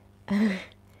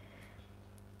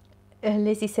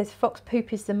 Lizzie says, fox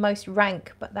poop is the most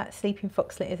rank, but that sleeping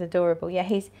foxlet is adorable. Yeah,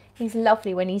 he's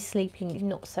lovely when he's sleeping. He's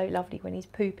not so lovely when he's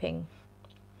pooping.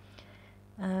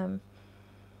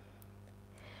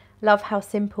 Love how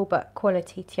simple but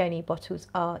quality Teone bottles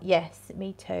are. Yes,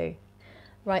 me too.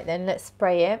 Right then, let's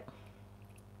spray it.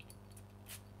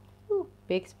 Ooh,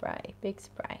 big spray, big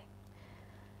spray.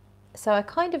 So I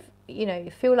kind of,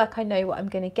 feel like I know what I'm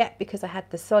going to get because I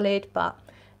had the solid, but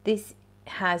this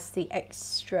has the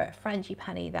extra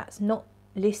frangipani that's not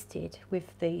listed with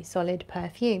the solid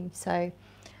perfume. So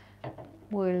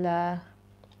we'll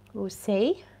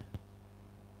see.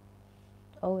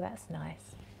 Oh, that's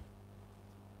nice.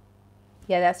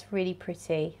 Yeah, that's really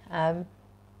pretty.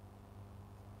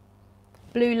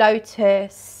 Blue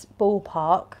Lotus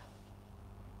Ballpark.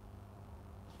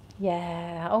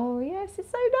 Yeah, oh yes,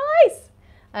 it's so nice.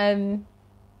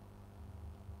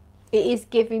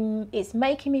 It's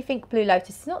making me think Blue Lotus.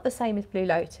 It's not the same as Blue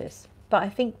Lotus, but I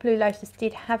think Blue Lotus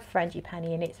did have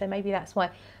frangipani in it, so maybe that's why.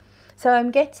 So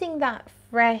I'm getting that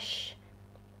fresh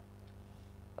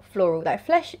floral, that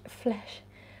fresh.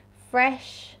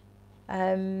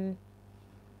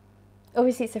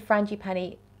 Obviously it's a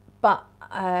frangipani, but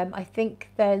I think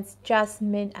there's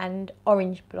jasmine and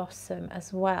orange blossom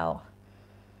as well.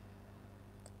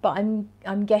 But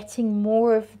I'm getting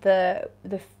more of the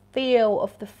feel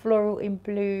of the floral in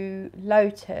Blue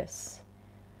Lotus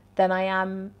than I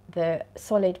am the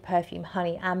solid perfume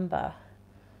honey amber.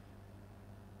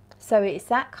 So it's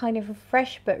that kind of a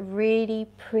fresh but really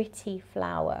pretty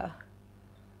flower.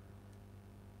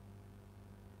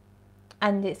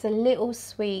 And it's a little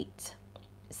sweet.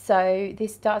 So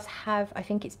this does have, I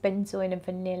think it's benzoin and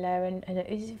vanilla and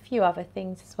there's a few other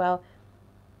things as well.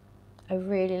 I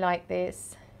really like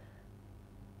this.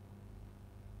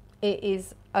 It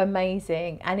is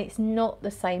amazing, and it's not the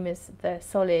same as the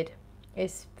solid.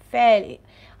 It's fairly,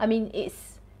 I mean,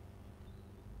 it's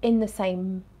in the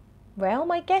same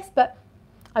realm, I guess, but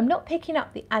I'm not picking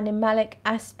up the animalic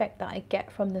aspect that I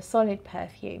get from the solid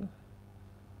perfume.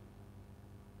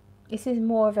 This is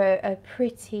more of a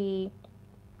pretty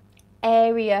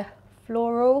area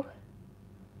floral.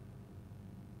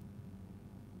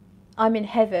 I'm in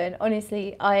heaven,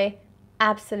 honestly. I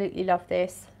absolutely love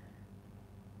this.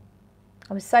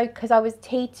 I was so, because I was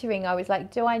teetering, I was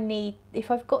like, do I need, if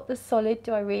I've got the solid,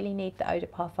 do I really need the eau de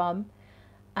parfum?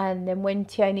 And then when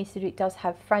Teone said it does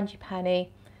have frangipani,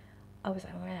 I was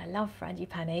like, well, I love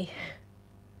frangipani.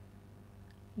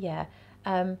 Yeah,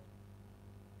 I'm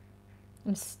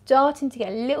starting to get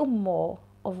a little more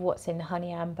of what's in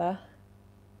honey amber,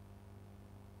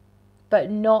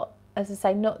 but not, as I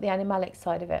say, not the animalic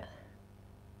side of it.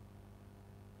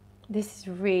 This is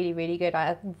really, really good.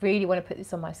 I really want to put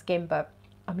this on my skin, but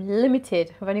I'm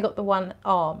limited. I've only got the one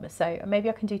arm, so maybe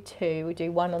I can do two. We'll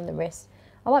do one on the wrist.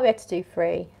 I might be able to do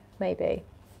three, maybe.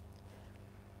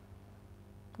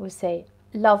 We'll see.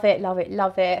 Love it, love it,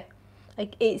 love it.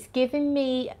 Like, it's giving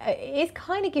me, it's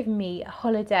kind of giving me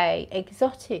holiday,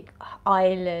 exotic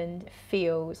island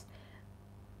feels,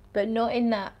 but not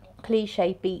in that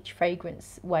cliche beach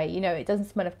fragrance way. You know, it doesn't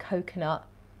smell of coconut.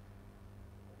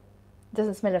 It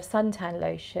doesn't smell of suntan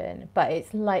lotion, but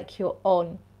it's like you're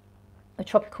on a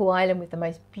tropical island with the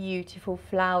most beautiful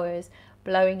flowers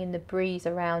blowing in the breeze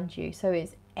around you. So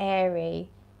it's airy.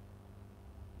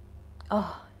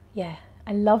 Oh yeah,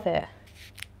 I love it.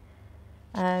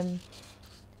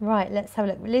 Right, let's have a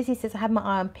look. Lizzie says I have my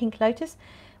eye on Pink Lotus,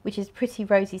 which is pretty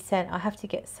rosy scent. I have to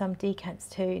get some decants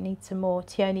too. Need some more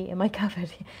Teone in my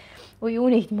cupboard. We all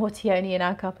need more Teone in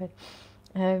our cupboard.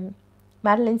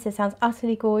 Madeline says sounds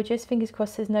utterly gorgeous. Fingers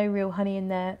crossed there's no real honey in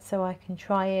there so I can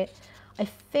try it. I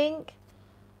think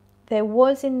there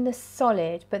was in the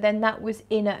solid, but then that was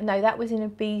in a, no, that was in a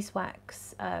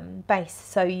beeswax base,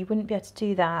 so you wouldn't be able to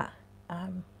do that.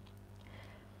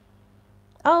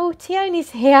 Oh, Teone's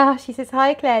here. She says,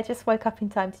 hi Claire, just woke up in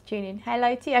time to tune in.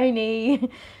 Hello Teone.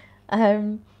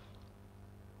 And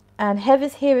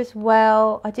Heather's here as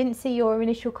well. I didn't see your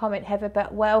initial comment, Heather,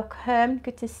 but welcome.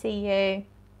 Good to see you.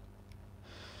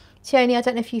 Teone, I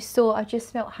don't know if you saw, I just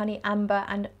smelt honey amber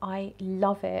and I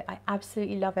love it. I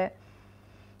absolutely love it.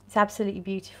 It's absolutely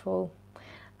beautiful.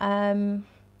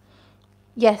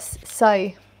 Yes,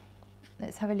 so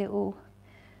let's have a little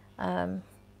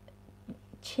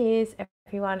cheers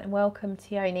everyone and welcome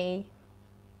Teone.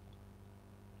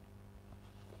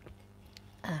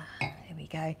 There we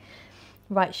go.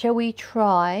 Right, shall we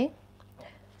try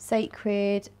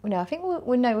Sacred? No, I think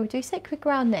we'll do Sacred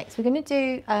Ground next. We're going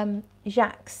to do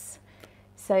Jacques.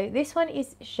 So this one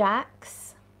is Jacques,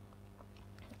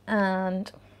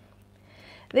 and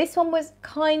this one was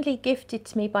kindly gifted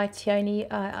to me by Teone.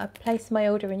 I placed my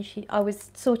order, and I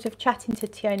was sort of chatting to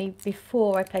Teone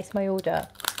before I placed my order,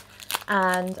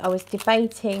 and I was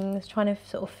debating, trying to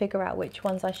sort of figure out which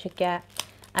ones I should get,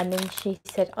 and then she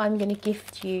said, I'm going to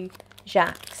gift you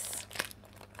Jacques.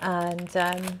 And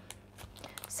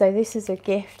so this is a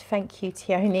gift. Thank you,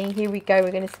 Teone. Here we go.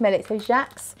 We're going to smell it. So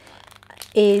Jacques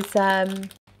is, I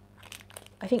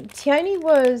think Teone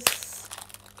was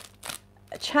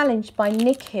challenged by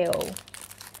Nikhil.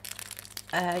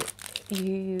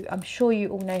 I'm sure you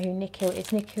all know who Nikhil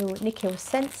is. Nikhil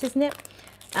Scents, isn't it?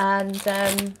 And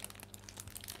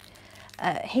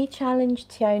he challenged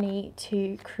Teone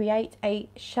to create a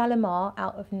Shalimar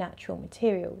out of natural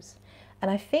materials.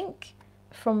 And I think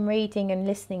from reading and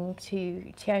listening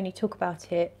to Teone talk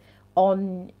about it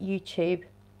on YouTube.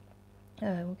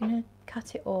 We're gonna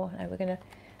cut it, or no,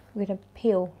 we're gonna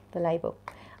peel the label.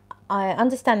 I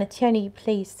understand that, Teone,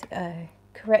 please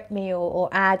correct me or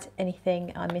add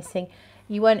anything I'm missing.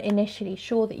 You weren't initially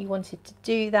sure that you wanted to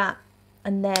do that,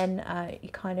 and then you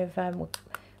kind of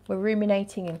were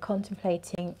ruminating and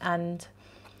contemplating, and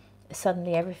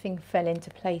suddenly everything fell into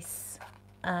place,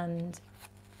 and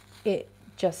it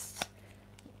just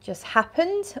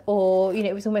happened. Or, you know,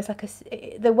 it was almost like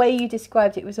the way you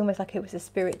described it was almost like it was a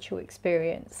spiritual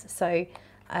experience. So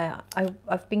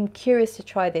I've been curious to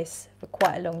try this for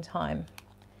quite a long time.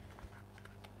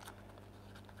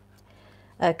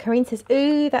 Corinne says,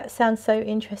 ooh, that sounds so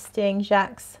interesting,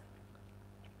 Jacques.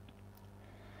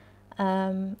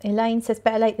 Elaine says,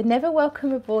 better late than never.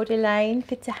 Welcome aboard, Elaine.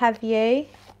 Good to have you.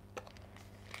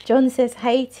 John says,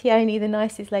 hey, Teone, the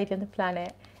nicest lady on the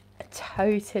planet.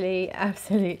 Totally,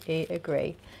 absolutely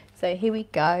agree. So here we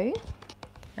go.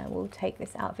 And we'll take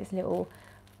this out of this little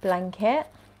blanket.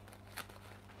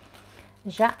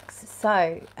 Jacques,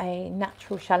 so a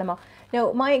natural Shalimar.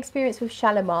 Now, my experience with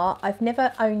Shalimar, I've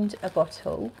never owned a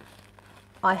bottle.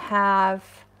 I have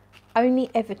only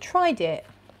ever tried it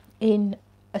in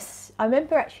I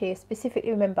remember, actually, I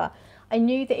specifically remember, I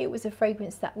knew that it was a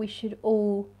fragrance that we should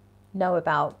all know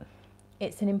about.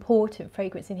 It's an important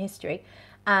fragrance in history.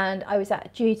 And I was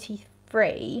at duty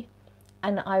free,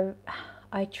 and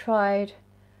I tried,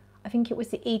 I think it was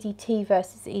the EDT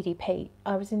versus the EDP.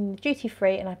 I was in the duty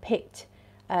free, and I picked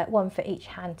one for each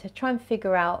hand to try and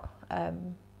figure out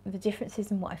the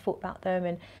differences and what I thought about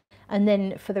them, and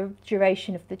then for the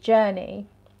duration of the journey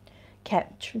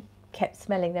kept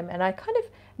smelling them, and I kind of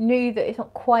knew that it's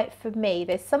not quite for me.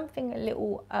 There's something a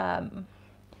little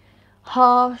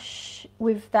harsh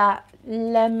with that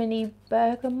lemony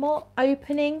bergamot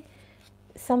opening,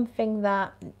 something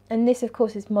that, and this of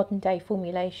course is modern day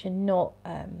formulation, not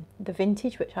the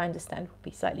vintage, which I understand will be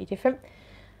slightly different.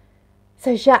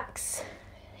 So Jacques,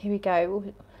 here we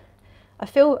go. I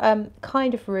feel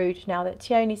kind of rude now that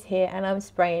Teone's here and I'm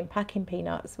spraying packing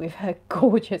peanuts with her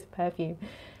gorgeous perfume.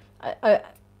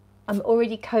 I'm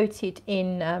already coated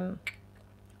in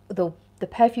the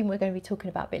perfume we're going to be talking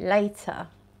about a bit later,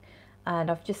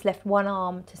 and I've just left one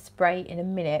arm to spray in a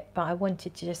minute, but I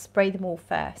wanted to just spray them all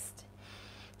first.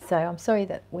 So I'm sorry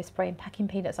that we're spraying packing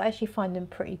peanuts. I actually find them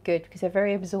pretty good because they're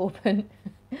very absorbent.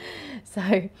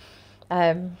 So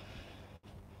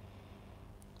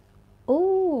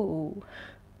ooh,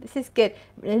 this is good.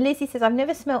 Lizzie says, I've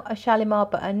never smelt a Shalimar,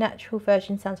 but a natural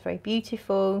version sounds very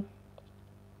beautiful.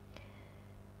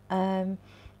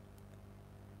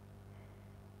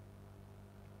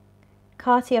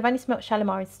 Carty, I've only smelt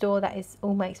Shalimar in store. That is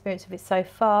all my experience of it so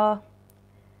far.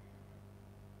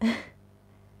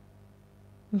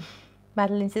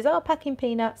 Madeline says, oh, packing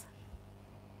peanuts.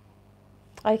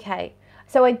 Okay,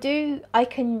 so I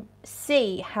can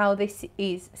see how this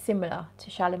is similar to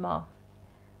Shalimar,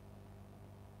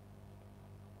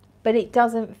 but it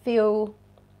doesn't feel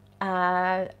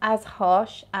as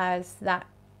harsh as that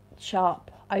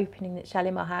sharp opening that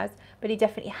Shalimar has, but it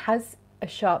definitely has a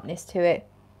sharpness to it.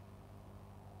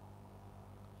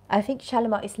 I think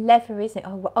Shalimar is leather, isn't it?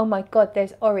 Oh my God,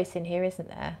 there's orris in here, isn't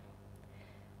there?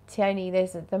 Teone,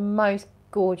 there's the most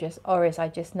gorgeous orris I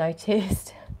just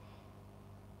noticed.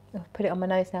 I'll put it on my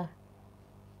nose now.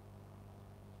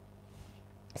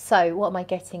 So what am I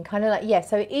getting? Kind of like, yeah,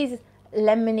 so it is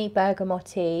lemony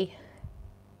bergamoty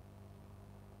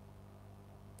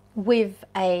with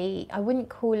a, I wouldn't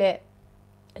call it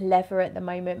leather at the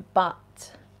moment,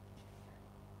 but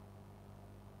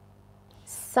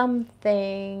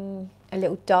something a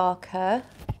little darker.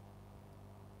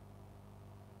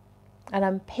 And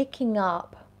I'm picking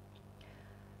up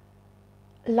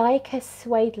like a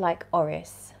suede-like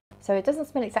orris. So it doesn't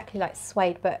smell exactly like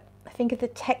suede, but think of the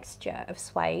texture of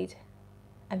suede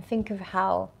and think of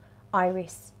how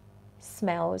iris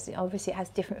smells. Obviously it has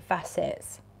different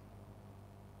facets,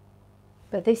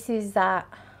 but this is that.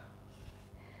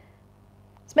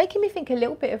 It's making me think a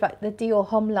little bit of like the Dior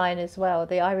Homme line as well,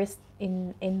 the iris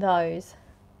in those.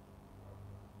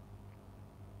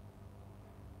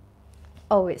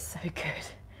 Oh, it's so good.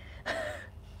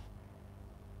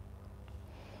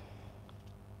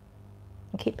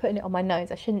 I keep putting it on my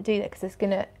nose. I shouldn't do that because it's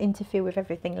going to interfere with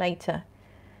everything later.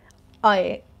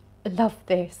 I love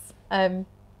this.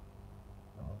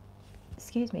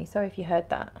 Excuse me, sorry if you heard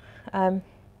that.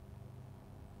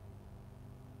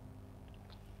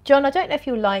 John, I don't know if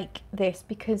you'll like this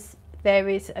because there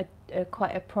is a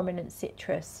quite a prominent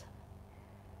citrus.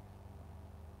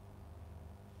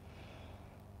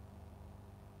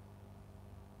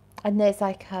 And there's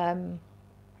like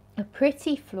a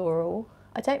pretty floral.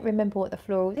 I don't remember what the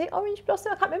floral is. It orange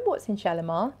blossom? I can't remember what's in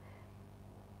Shalimar.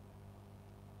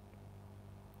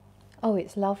 Oh,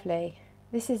 it's lovely.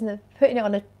 This isn't putting it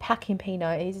on a packing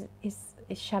peanut is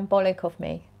shambolic of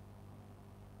me.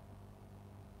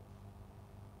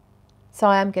 So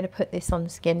I am going to put this on the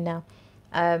skin now.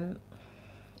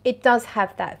 It does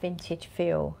have that vintage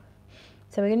feel.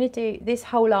 So we're going to do, this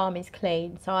whole arm is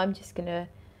clean, so I'm going to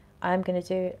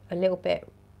do a little bit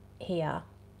here,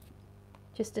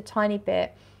 just a tiny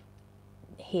bit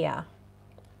here,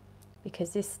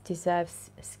 because this deserves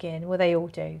skin. Well, they all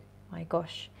do. My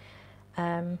gosh.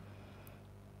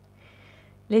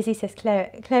 Lizzie says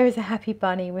Claire is a happy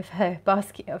bunny with her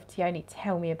basket of Teone.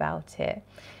 Tell me about it.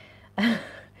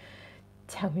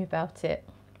 Tell me about it.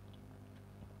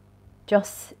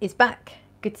 Joss is back.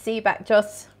 Good to see you back,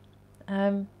 Joss.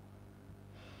 No,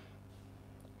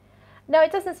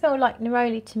 it doesn't smell like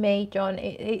neroli to me, John.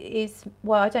 It is,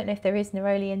 well, I don't know if there is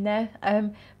neroli in there,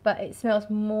 but it smells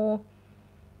more,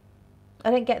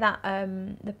 I don't get that,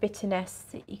 the bitterness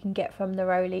that you can get from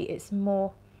neroli. It's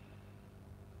more,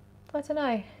 I don't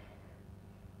know.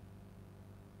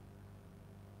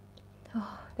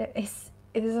 Oh, there's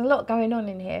a lot going on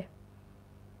in here.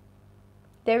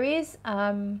 There is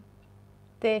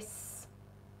this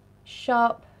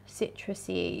sharp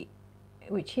citrusy,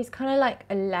 which is kind of like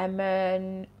a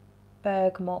lemon,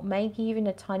 bergamot, maybe even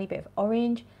a tiny bit of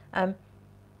orange.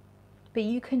 But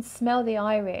you can smell the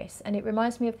iris, and it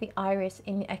reminds me of the iris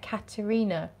in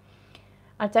Ekaterina.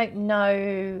 I don't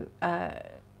know,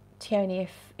 Teone,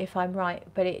 if I'm right,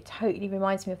 but it totally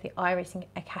reminds me of the iris in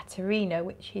Ekaterina,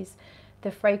 which is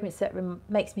the fragrance that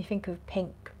makes me think of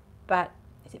pink, but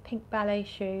is it pink ballet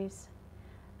shoes?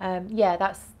 Yeah,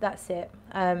 that's it.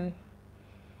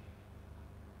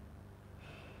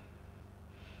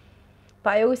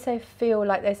 But I also feel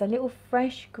like there's a little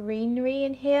fresh greenery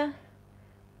in here.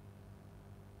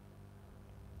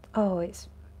 Oh, it's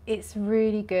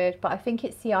really good, but I think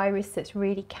it's the iris that's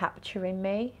really capturing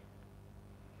me.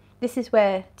 This is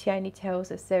where Teone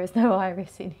tells us there is no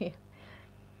iris in here.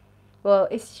 Well,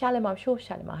 it's Shalimar. I'm sure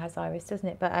Shalimar has iris, doesn't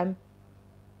it? But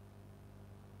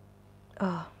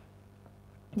oh,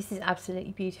 this is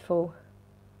absolutely beautiful.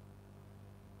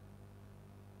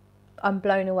 I'm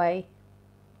blown away.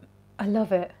 I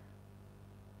love it.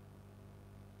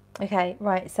 Okay,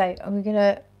 right, so I'm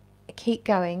gonna keep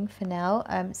going for now.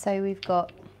 So we've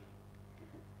got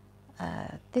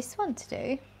this one to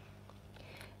do,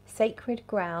 Sacred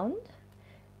Ground.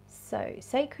 So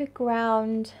Sacred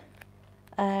Ground,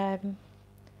 from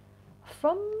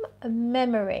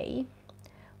memory,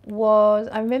 was,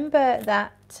 I remember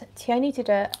that Teone did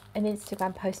an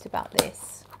Instagram post about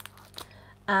this,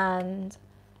 and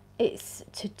it's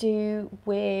to do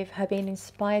with her being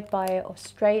inspired by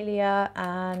Australia,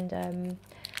 and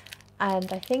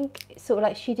I think sort of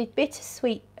like she did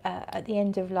Bittersweet at the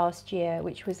end of last year,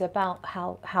 which was about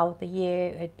how the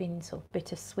year had been sort of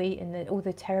bittersweet, and all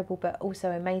the terrible but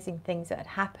also amazing things that had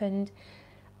happened.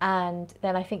 And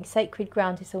then I think Sacred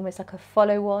Ground is almost like a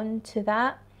follow-on to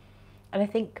that, and I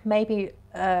think maybe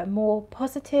more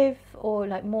positive, or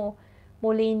like more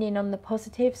leaning on the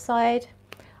positive side.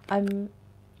 And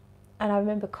I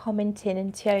remember commenting,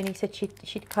 and Teone said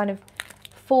she'd kind of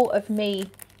thought of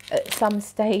me at some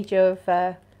stage of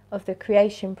the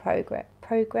creation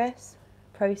process.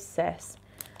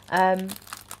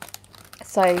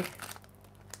 So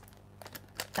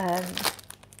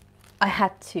I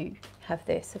had to have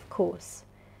this, of course.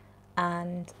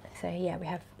 And so yeah, we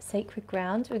have Sacred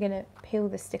Ground. We're going to peel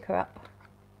the sticker up,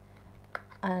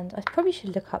 and I probably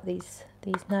should look up these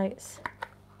notes.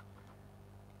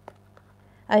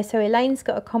 Oh, so Elaine's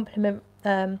got a compliment.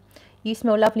 You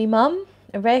smell lovely, Mum.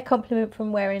 A rare compliment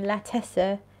from wearing La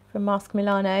Tessa from Mask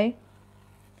Milano.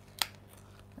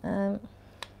 Hi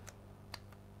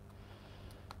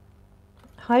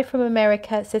from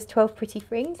America. It says 12 pretty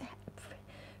things.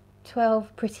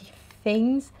 12 pretty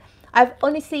things. I've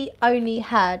honestly only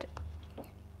had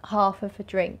half of a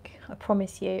drink. I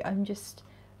promise you.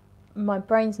 My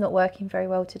brain's not working very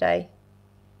well today.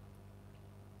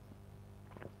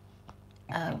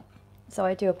 So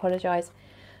I do apologise,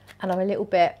 and I'm a little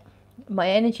bit, my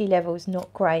energy level is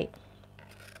not great,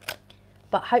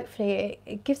 but hopefully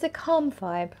it gives a calm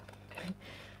vibe,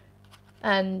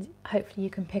 and hopefully you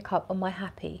can pick up on my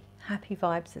happy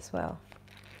vibes as well.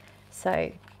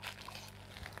 So,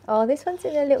 oh, this one's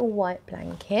in a little white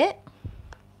blanket.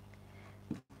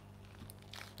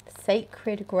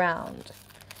 Sacred Ground.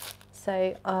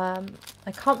 So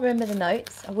I can't remember the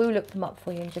notes. I will look them up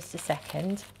for you in just a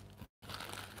second.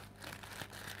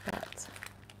 But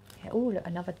yeah, oh, look,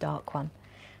 another dark one.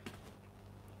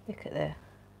 Look at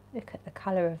Look at the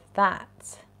colour of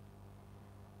that.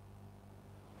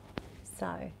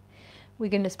 So we're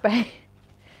going to spray,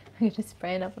 we're going to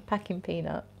spray another packing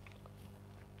peanut.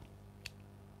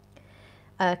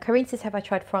 Corinne says, have I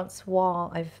tried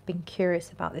Francois? I've been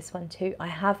curious about this one too. I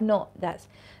have not. That's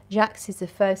Jack's is the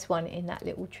first one in that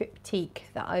little triptyque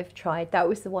that I've tried. That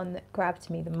was the one that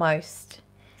grabbed me the most.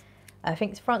 I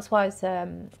think Francois is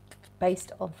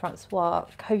based on Francois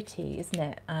Coty, isn't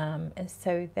it? And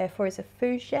so therefore is a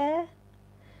fougere.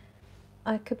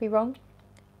 I could be wrong.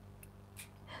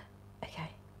 Okay.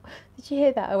 Did you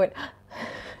hear that? I went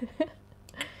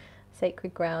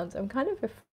sacred ground. I'm kind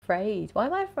of afraid. Why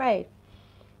am I afraid?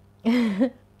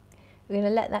 We're going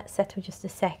to let that settle just a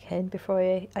second before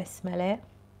I smell it.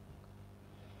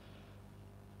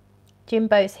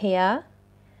 Jimbo's here.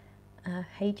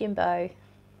 Hey Jimbo.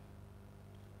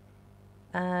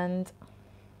 And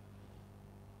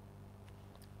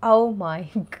oh my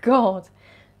god.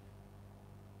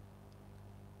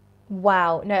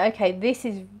 Wow. No, okay, this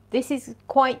is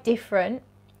quite different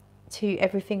to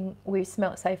everything we've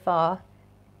smelt so far,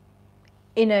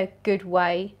 in a good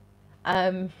way.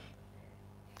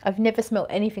 I've never smelt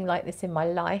anything like this in my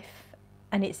life,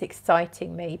 and it's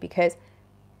exciting me because,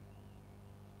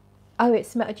 oh, it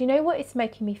smells, do you know what it's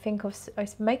making me think of?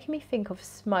 It's making me think of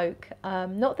smoke.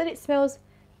 Not that it smells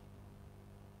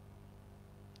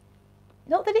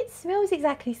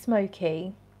exactly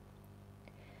smoky.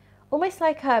 Almost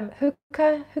like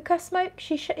hookah smoke.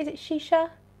 Shisha, is it shisha?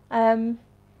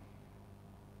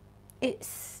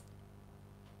 It's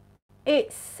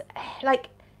like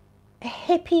a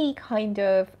hippie kind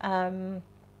of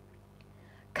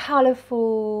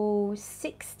colourful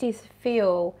 60s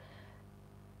feel.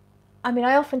 I mean,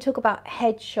 I often talk about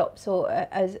head shops, or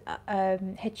as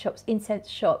head shops, incense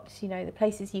shops, you know, the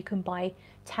places you can buy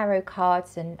tarot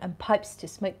cards and pipes to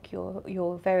smoke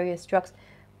your various drugs.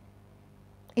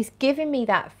 It's giving me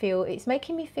that feel. It's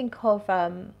making me think of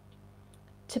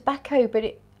tobacco,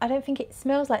 but I don't think it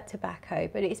smells like tobacco,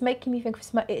 but it's making me think of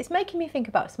smoke. It's making me think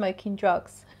about smoking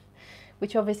drugs,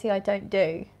 which obviously I don't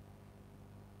do.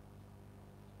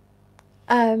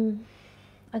 I'm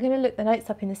going to look the notes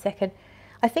up in a second.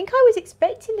 I think I was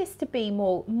expecting this to be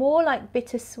more like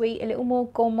bittersweet, a little more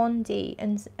gourmandy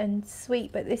and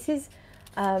sweet, but this is,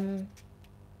 I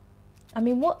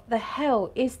mean, what the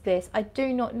hell is this? I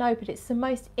do not know, but it's the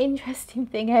most interesting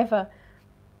thing ever.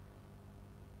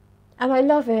 And I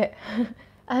love it.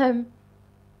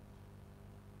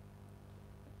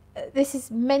 This is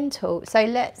mental. So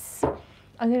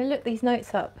I'm going to look these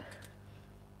notes up.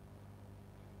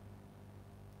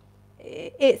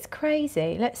 It's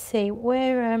crazy. Let's see,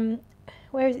 where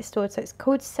is it stored? So it's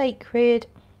called Sacred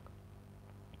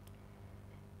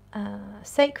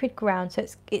Ground. So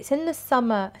it's in the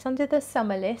summer. It's under the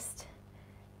summer list.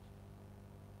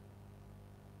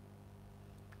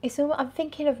 I'm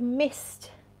thinking of mist.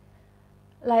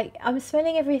 Like I'm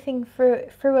smelling everything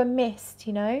through a mist,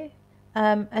 you know.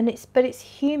 But it's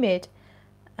humid.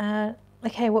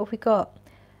 Okay, what have we got?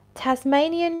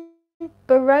 Tasmanian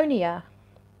Boronia.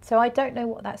 So I don't know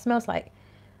what that smells like.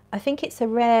 I think it's a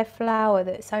rare flower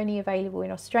that's only available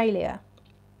in Australia.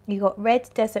 You got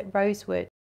red desert rosewood.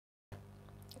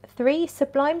 3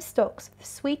 sublime stalks of the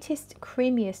sweetest,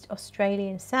 creamiest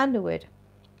Australian sandalwood.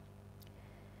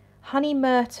 Honey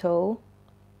myrtle,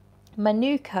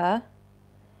 manuka,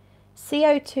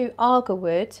 CO2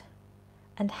 agarwood,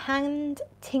 and hand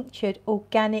tinctured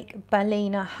organic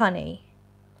Balena honey.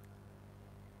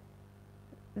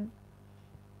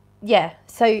 Yeah,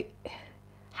 so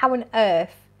how on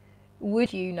earth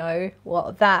would you know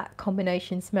what that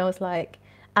combination smells like?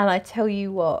 And I tell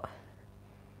you what,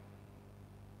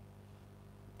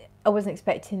 I wasn't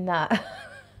expecting that.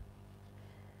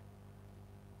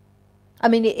 I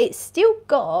mean, it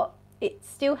smells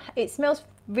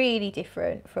really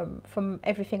different from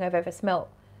everything I've ever smelt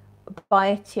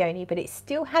by Teone, but it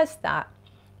still has that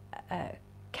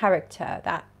character,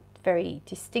 that very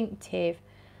distinctive,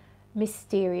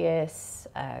 mysterious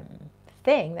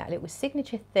thing, that little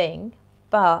signature thing.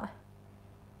 But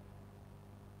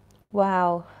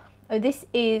wow, oh, this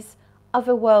is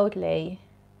otherworldly.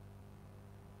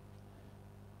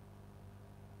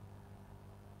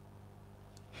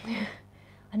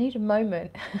 I need a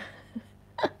moment.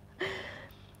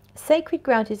 Sacred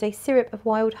Ground is a syrup of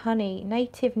wild honey,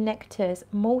 native nectars,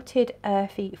 malted,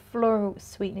 earthy, floral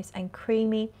sweetness, and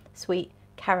creamy, sweet,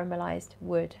 caramelized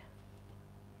wood.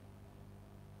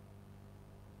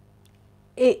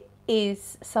 It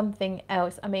is something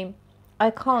else. I mean, I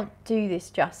can't do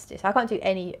this justice. I can't do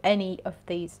any of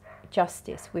these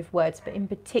justice with words, but in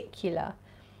particular,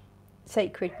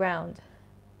 Sacred Ground.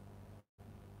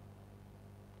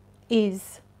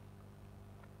 is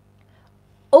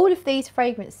all of these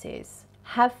fragrances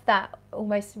have that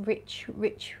almost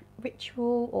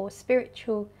ritual or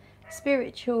spiritual,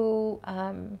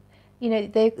 you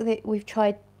know, we've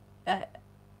tried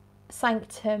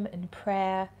sanctum and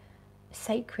prayer,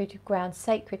 sacred ground,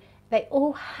 sacred. They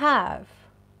all have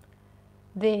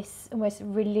this almost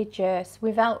religious,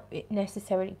 without it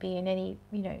necessarily being any,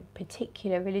 you know,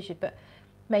 particular religion, but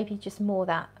maybe just more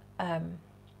that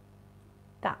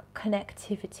that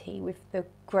connectivity with the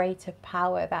greater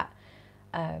power, that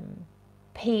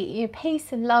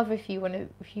peace and love, if you want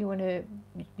to,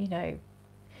 you know,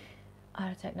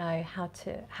 I don't know how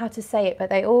to say it, but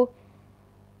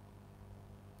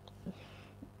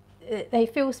they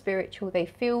feel spiritual. They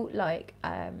feel like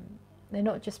they're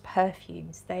not just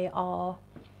perfumes. They are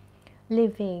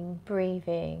living,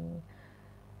 breathing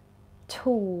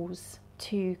tools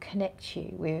to connect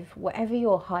you with whatever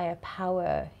your higher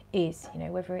power is. You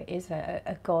know, whether it is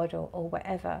a god or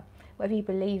whatever you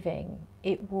believe in,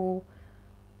 it will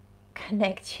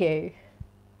connect you.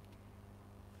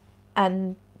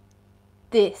 And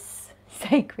this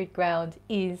sacred ground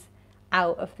is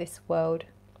out of this world.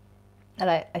 And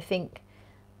I think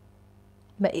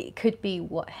it could be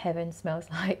what heaven smells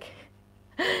like.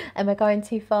 Am I going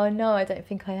too far? No, I don't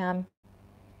think I am.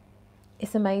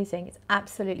 It's amazing. It's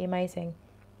absolutely amazing.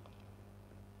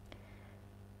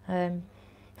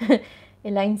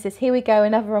 Elaine says, here we go,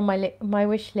 another on my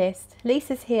wish list.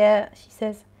 Lisa's here. She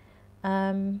says,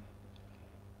 oh,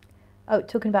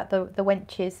 talking about the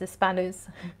wenches, the spanners.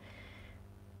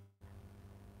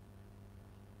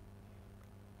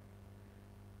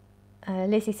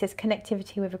 Lizzie says,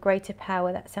 connectivity with a greater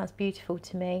power. That sounds beautiful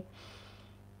to me.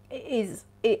 It's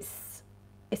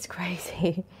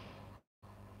crazy.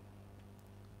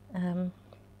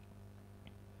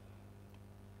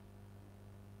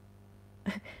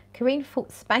 Corinne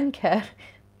thought spanker.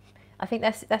 I think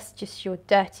that's just your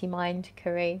dirty mind,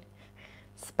 Corinne.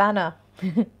 Spanner.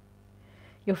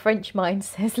 Your French mind,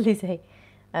 says Lizzie.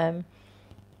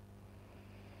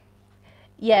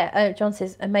 Yeah, John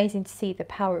says, amazing to see the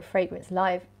power of fragrance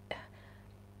live.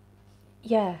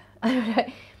 Yeah, I don't know.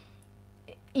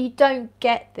 You don't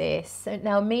get this. So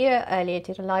now, Mia earlier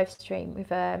did a live stream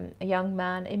with a young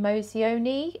man,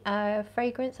 Emozioni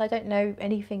fragrance. I don't know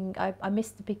anything. I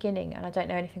missed the beginning, and I don't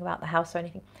know anything about the house or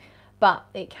anything. But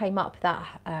it came up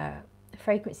that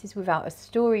fragrances without a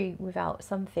story, without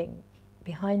something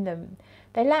behind them,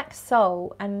 they lack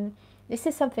soul. And this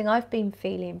is something I've been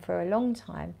feeling for a long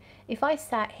time. If I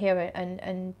sat here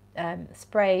and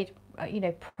sprayed, you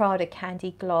know, Prada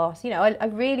Candy Gloss, you know, I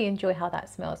really enjoy how that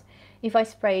smells. If I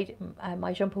sprayed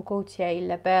my Jean Paul Gaultier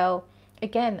La Belle,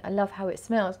 again, I love how it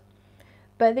smells.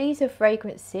 But these are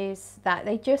fragrances that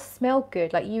they just smell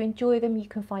good. Like, you enjoy them, you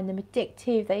can find them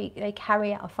addictive. They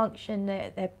carry out a function.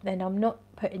 Then I'm not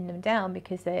putting them down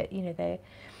because they're, you know,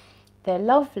 they're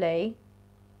lovely,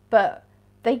 but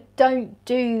they don't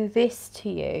do this to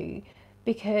you,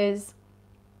 because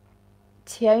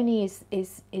Teone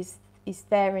is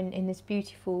there in this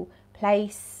beautiful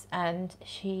place, and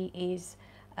she is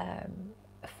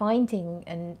finding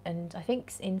and I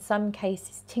think in some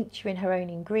cases tincturing her own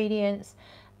ingredients,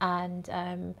 and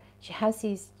she has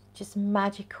these just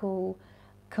magical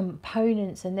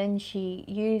components, and then she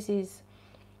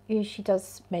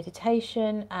does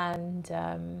meditation,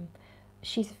 and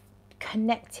she's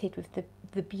connected with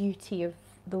the beauty of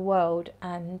the world,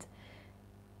 and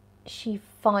she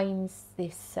finds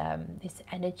this this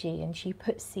energy, and she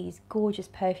puts these gorgeous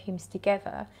perfumes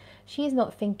together. She's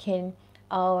not thinking,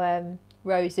 oh,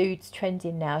 rose oud's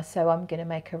trending now, so I'm going to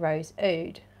make a rose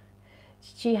oud.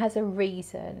 She has a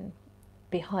reason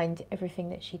behind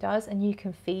everything that she does, and you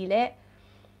can feel it.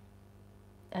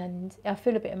 And I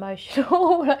feel a bit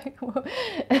emotional, like,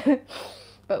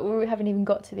 but we haven't even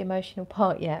got to the emotional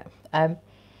part yet.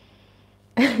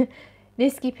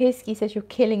 Nisky Pisky says, you're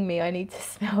killing me, I need to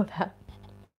smell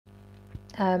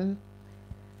that.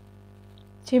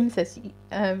 Jim says,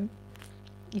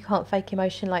 you can't fake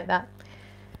emotion like that.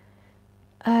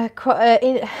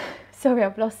 Sorry,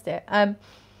 I've lost it.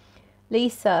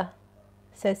 Lisa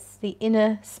says, the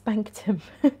inner spanctum.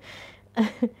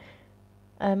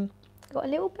 Got a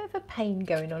little bit of a pain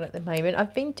going on at the moment.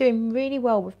 I've been doing really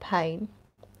well with pain,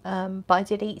 but I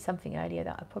did eat something earlier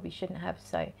that I probably shouldn't have,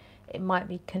 so it might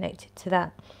be connected to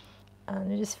that.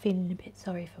 I'm just feeling a bit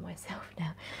sorry for myself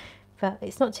now, but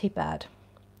it's not too bad.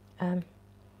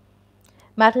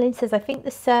 Madeline says, I think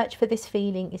the search for this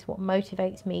feeling is what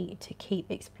motivates me to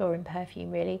keep exploring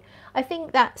perfume, really. I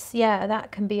think that's, yeah,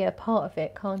 that can be a part of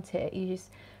it, can't it? You just,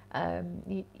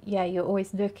 yeah, you're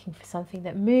always looking for something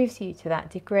that moves you to that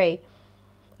degree.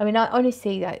 I mean, I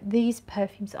honestly, like, these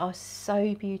perfumes are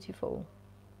so beautiful.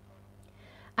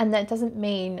 And that doesn't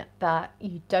mean that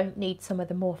you don't need some of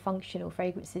the more functional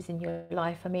fragrances in your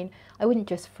life. I mean, I wouldn't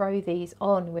just throw these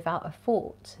on without a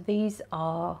thought. These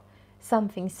are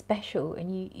something special,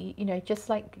 and you know, just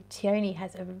like Teone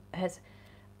has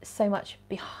so much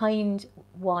behind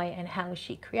why and how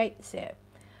she creates it,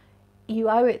 you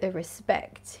owe it the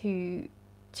respect to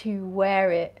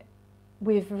wear it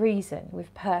with reason,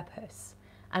 with purpose.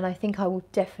 And I think I will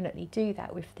definitely do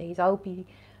that with these. I'll be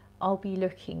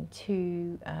looking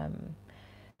to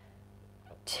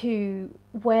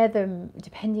wear them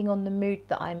depending on the mood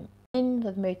that I'm in,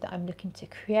 the mood that I'm looking to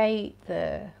create,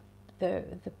 the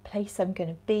place I'm going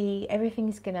to be.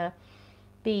 Everything's going to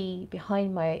be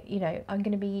behind my, you know, I'm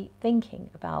going to be thinking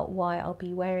about why I'll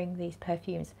be wearing these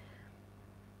perfumes,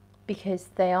 because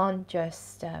they aren't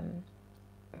just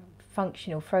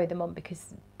functional, throw them on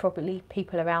because probably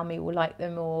people around me will like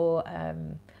them, or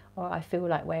I feel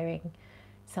like wearing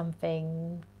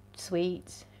something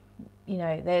sweet. You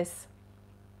know, there's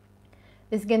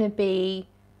going to be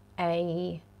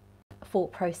a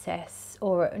thought process,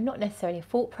 or not necessarily a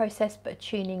thought process, but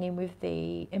tuning in with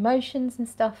the emotions and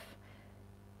stuff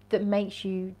that makes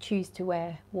you choose to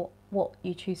wear what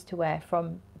you choose to wear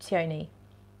from Teone.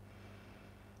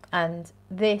 And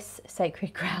this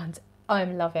Sacred Ground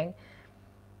I'm loving,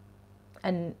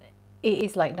 and it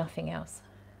is like nothing else.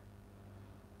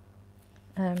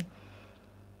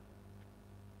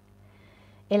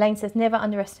 Elaine says, never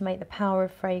underestimate the power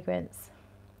of fragrance.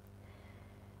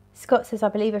 Scott says, I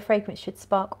believe a fragrance should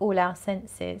spark all our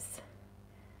senses.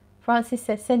 Francis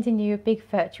says, sending you a big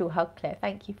virtual hug, Claire.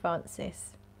 Thank you,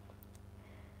 Francis.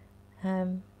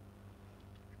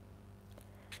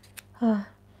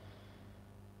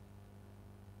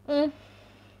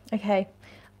 Okay,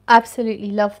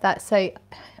 absolutely love that. So,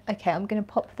 okay, I'm going to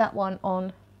pop that one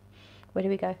on. Where do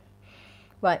we go?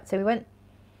 Right, so we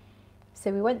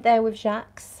went there with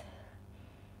Jacques,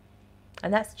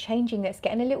 and that's changing. That's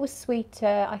getting a little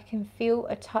sweeter. I can feel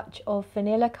a touch of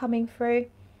vanilla coming through.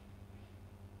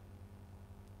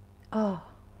 Oh,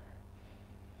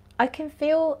 I can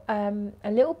feel a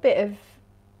little bit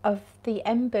of the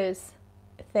embers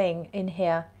thing in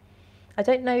here. I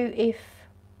don't know if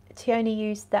Teone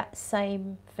used that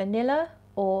same vanilla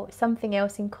or something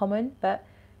else in common, but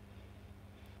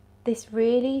this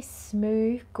really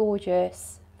smooth,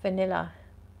 gorgeous vanilla.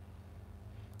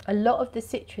 A lot of the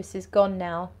citrus is gone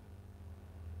now,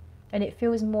 and it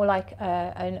feels more like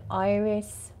an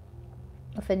iris,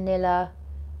 vanilla,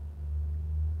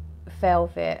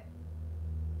 velvet,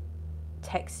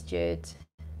 textured,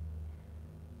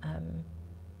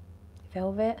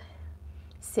 velvet,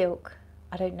 silk,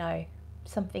 I don't know,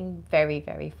 something very,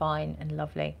 very fine and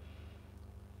lovely.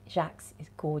 Jacques is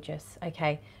gorgeous.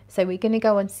 Okay, so we're going to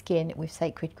go on skin with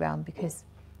Sacred Ground because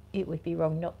it would be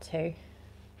wrong not to.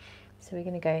 So we're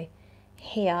going to go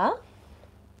here,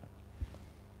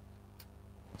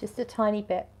 just a tiny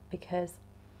bit, because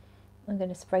I'm going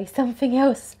to spray something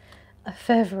else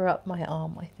further up my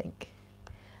arm, I think.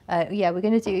 Yeah, we're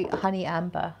going to do honey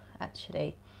amber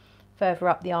actually further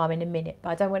up the arm in a minute, but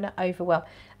I don't want to overwhelm.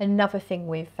 Another thing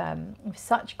with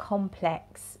such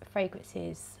complex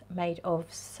fragrances made of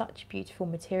such beautiful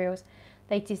materials,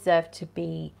 they deserve to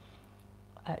be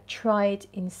tried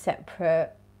in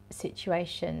separate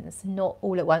situations, not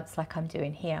all at once like I'm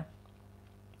doing here.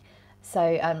 So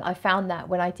I found that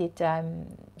when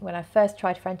I first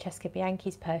tried Francesca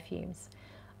Bianchi's perfumes,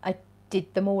 I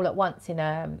did them all at once in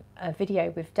a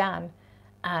video with Dan,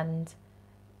 and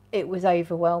it was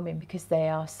overwhelming because they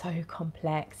are so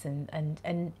complex,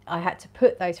 and I had to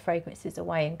put those fragrances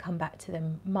away and come back to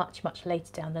them much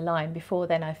later down the line. Before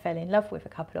then I fell in love with a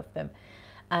couple of them,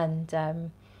 and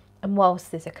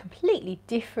whilst there's a completely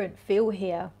different feel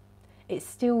here, it's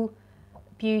still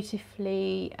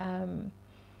beautifully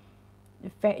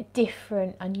very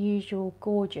different, unusual,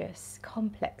 gorgeous,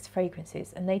 complex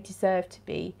fragrances, and they deserve to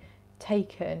be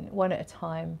taken one at a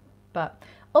time. But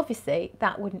obviously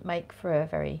that wouldn't make for a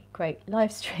very great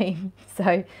live stream,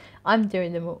 so I'm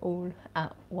doing them all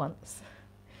at once.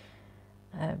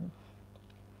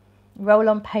 Roll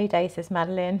on payday, says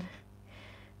Madeline.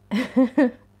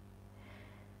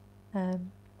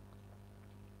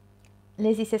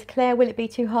 Lizzie says, Claire, will it be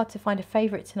too hard to find a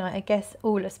favourite tonight? I guess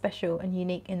all are special and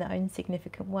unique in their own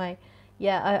significant way.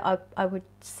 Yeah, I would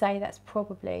say that's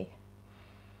probably,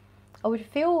 I would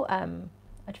feel,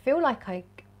 I'd feel like I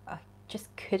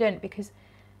just couldn't, because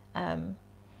I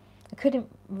couldn't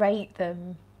rate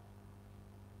them,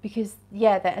 because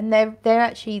yeah,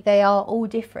 they are all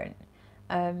different.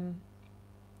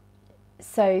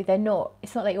 So they're not,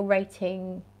 it's not like you're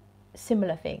rating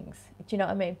similar things. Do you know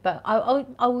what I mean? But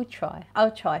I will try.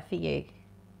 I'll try for you.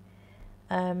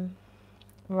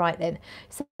 Right then.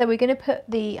 So we're going to put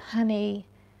the honey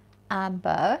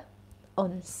amber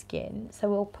on skin. So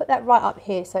we'll put that right up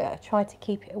here. So I try to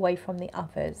keep it away from the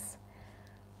others.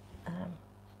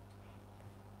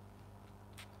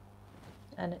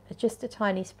 And just a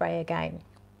tiny spray again.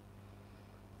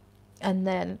 And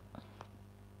then,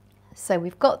 so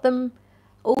we've got them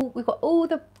all, we've got all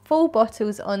the full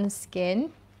bottles on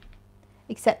skin,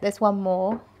 except there's one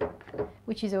more,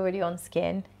 which is already on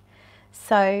skin.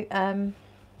 So,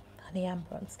 honey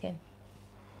amber on skin.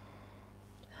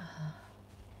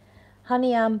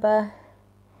 Honey amber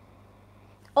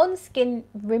on skin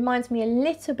reminds me a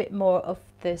little bit more of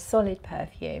the solid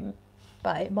perfume,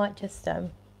 but it might just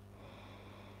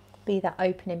be that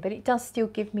opening, but it does still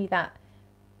give me that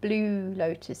blue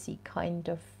lotusy kind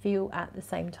of feel at the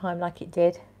same time, like it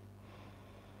did.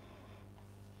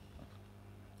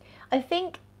 I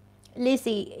think,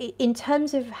 Lizzie, in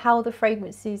terms of how the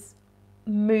fragrances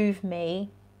move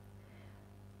me,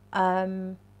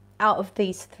 out of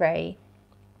these three,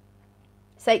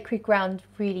 Sacred Ground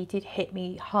really did hit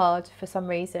me hard for some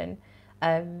reason,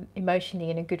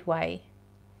 emotionally in a good way.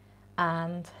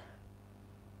 And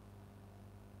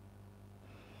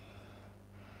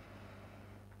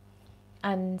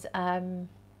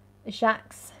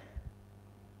Jacques,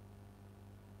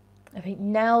 I think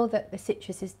now that the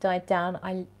citrus has died down,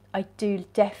 I do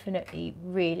definitely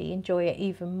really enjoy it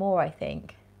even more, I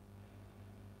think,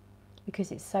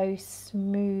 because it's so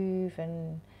smooth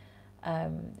and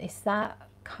it's that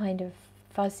kind of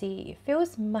fuzzy, it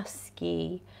feels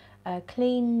musky,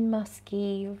 clean,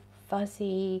 musky,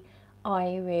 fuzzy,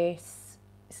 iris,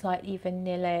 slightly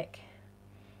vanillic.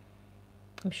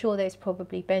 I'm sure there's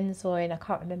probably benzoin, I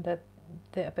can't remember,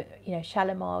 but you know,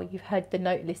 Shalimar, you've heard the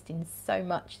note listing so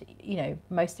much that, you know,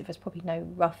 most of us probably know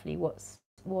roughly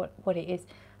what it is.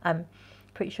 I'm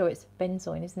pretty sure it's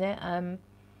benzoin, isn't it?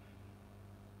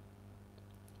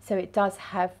 So it does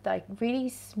have like really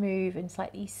smooth and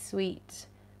slightly sweet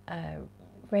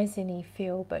resiny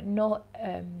feel, but not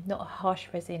a harsh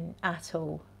resin at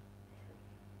all.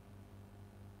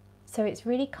 So it's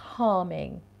really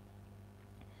calming.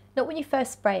 Not when you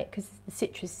first spray it, because the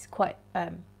citrus is quite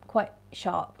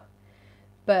sharp,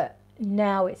 but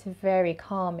now it's very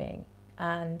calming,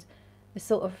 and the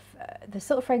sort of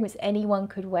fragrance anyone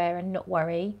could wear and not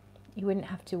worry. You wouldn't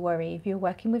have to worry if you're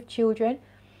working with children.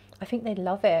 I think they'd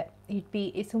love it.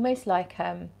 It's almost like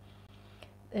an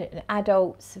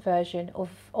adult's version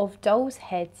of doll's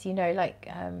heads, you know, like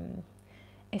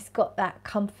it's got that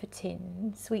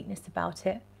comforting sweetness about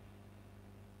it.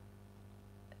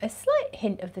 A slight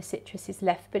hint of the citrus is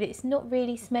left, but it's not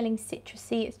really smelling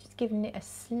citrusy. It's just giving it a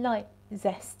slight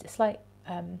zest, a slight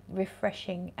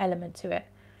refreshing element to it.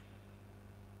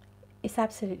 It's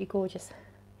absolutely gorgeous.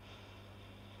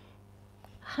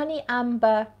 Honey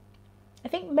amber. I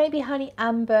think maybe honey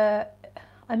amber,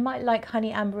 I might like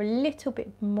honey amber a little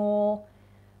bit more,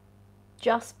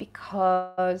 just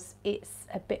because it's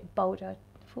a bit bolder. I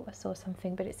thought I saw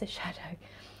something, but it's a shadow.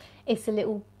 It's a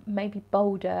little maybe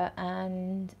bolder,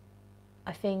 and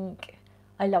I think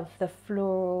I love the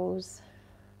florals,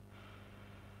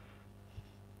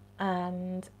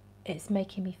 and it's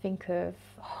making me think of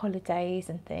holidays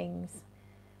and things.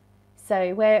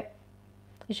 So where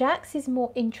Jacques is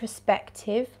more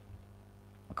introspective,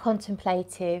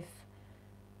 contemplative,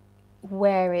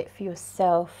 wear it for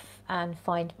yourself and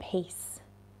find peace,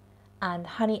 and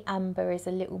honey amber is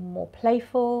a little more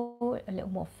playful, a little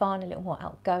more fun, a little more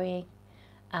outgoing,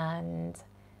 and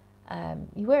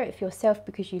you wear it for yourself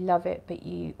because you love it, but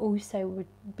you also would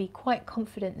be quite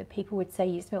confident that people would say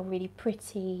you smell really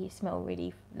pretty, you smell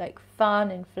really like fun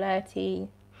and flirty.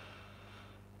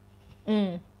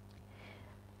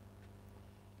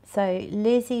 So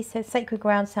Lizzie says, Sacred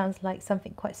Ground sounds like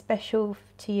something quite special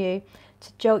to you,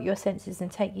 to jolt your senses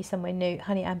and take you somewhere new.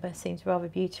 Honey amber seems rather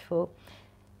beautiful.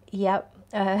 Yep.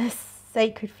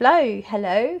 Sacred Flow,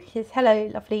 hello. Yes, hello,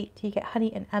 lovely. Do you get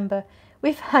honey and amber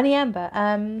with honey amber?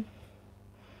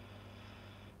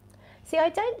 See, I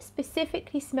don't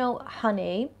specifically smell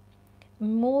honey,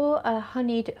 more a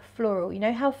honeyed floral. You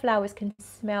know how flowers can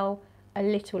smell a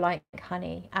little like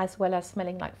honey as well as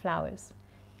smelling like flowers,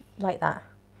 like that.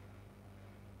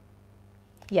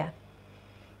 Yeah.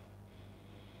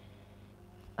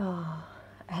 Oh.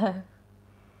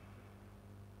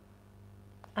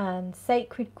 And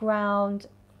Sacred Ground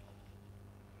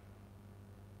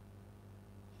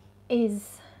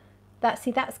is that,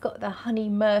 see, that's got the honey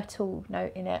myrtle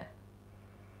note in it.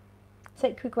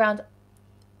 Sacred Ground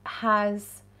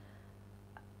has,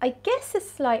 I guess, a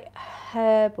slight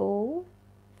herbal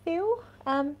feel.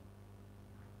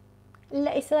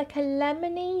 It's like a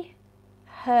lemony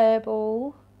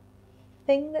herbal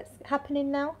thing that's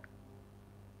happening now.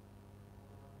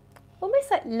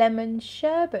 Almost like lemon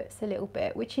sherbets a little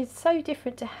bit, which is so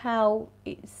different to how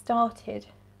it started.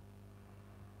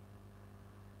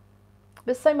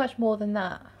 But so much more than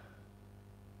that.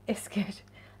 It's good.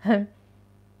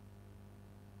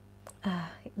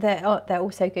 They're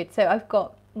also good. So I've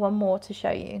got one more to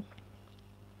show you.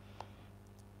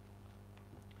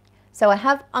 So I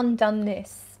have undone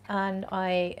this and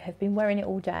I have been wearing it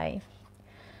all day.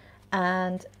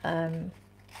 And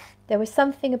there was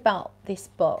something about this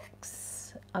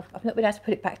box. I've not been able to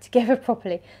put it back together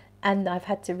properly, and I've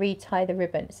had to re-tie the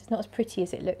ribbons. It's not as pretty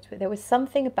as it looked, but there was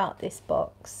something about this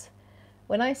box.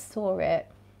 When I saw it,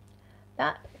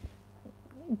 that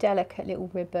delicate little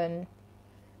ribbon,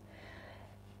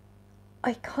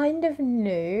 I kind of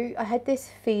knew, I had this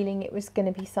feeling it was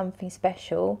going to be something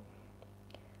special.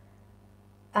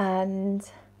 And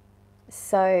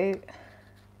so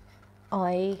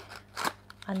I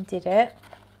undid it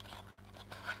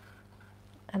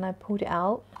and I pulled it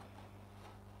out,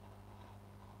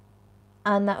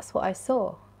 and that's what I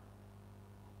saw.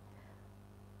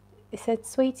 It said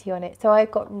Sweetie on it, so I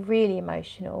got really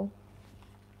emotional.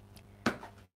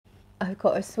 I've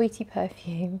got a Sweetie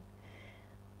perfume,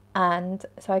 and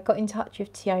so I got in touch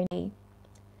with Teone,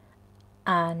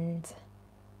 and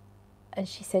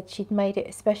she said she'd made it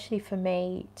especially for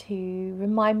me to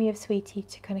remind me of Sweetie,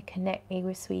 to kind of connect me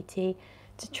with Sweetie,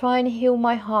 to try and heal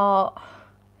my heart.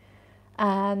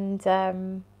 And I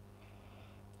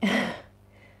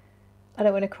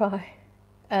don't want to cry.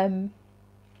 But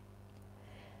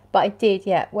I did,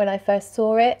 yeah, when I first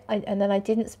saw it. And then I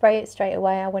didn't spray it straight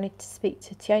away. I wanted to speak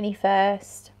to Teone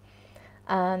first.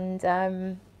 And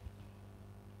then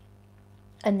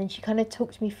she kind of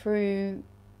talked me through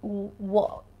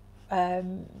what her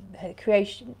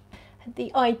creation,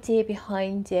 the idea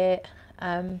behind it.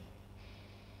 So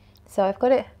I've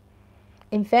got it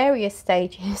in various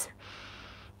stages.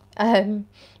 But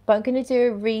I'm going to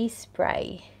do a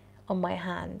respray on my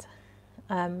hand.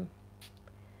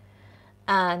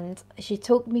 And she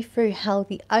talked me through how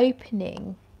the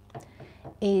opening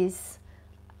is,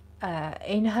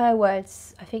 in her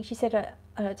words, I think she said,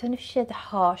 I don't know if she said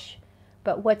harsh,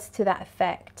 but words to that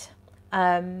effect.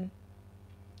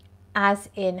 As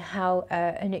in how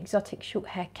an exotic short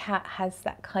hair cat has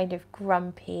that kind of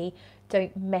grumpy,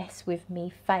 don't mess with me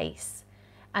face.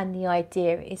 And the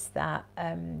idea is that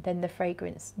then the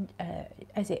fragrance,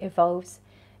 as it evolves,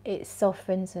 it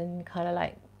softens and kind of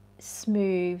like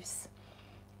smooths.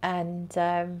 And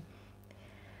the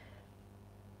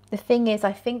thing is,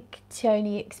 I think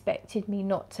Teone expected me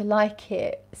not to like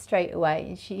it straight away.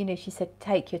 And she, you know, she said,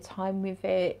 take your time with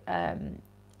it.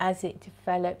 As it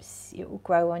develops, it will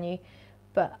grow on you.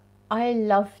 But I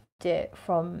loved it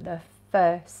from the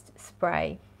first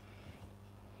spray.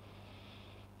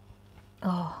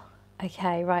 Oh,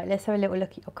 okay, right. Let's have a little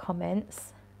look at your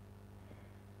comments.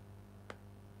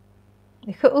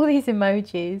 Look at all these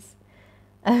emojis.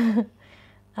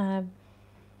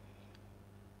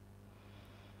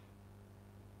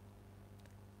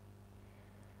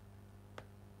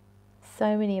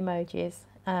 So many emojis.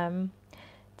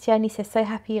 Teone says, so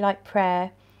happy you like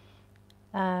prayer.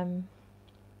 I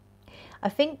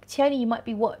think, Teone, you might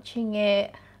be watching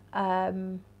it, I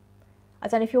don't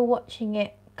know if you're watching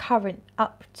it current,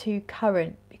 up to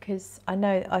current, because I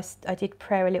know that I did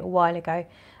prayer a little while ago.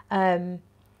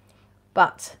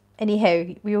 But anyhow,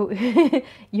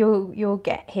 you'll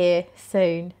get here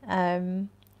soon. Have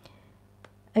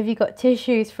you got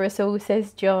tissues for us all,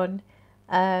 says John.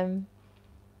 Grab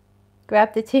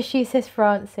the tissue, says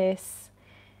Francis.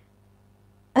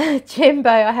 Jimbo,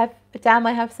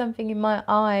 I have something in my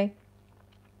eye.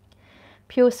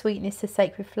 Pure sweetness, says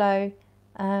Sacred Flow.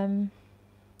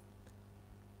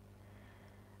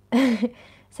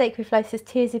 Sacred Flow says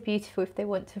tears are beautiful if they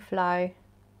want to flow.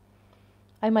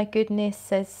 Oh my goodness,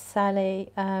 says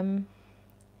Sally.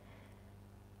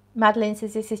 Madeline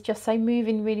says this is just so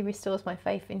moving, really restores my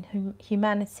faith in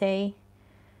humanity.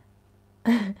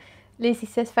 Lizzie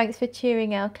says thanks for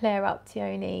cheering our Claire up,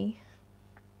 Teone.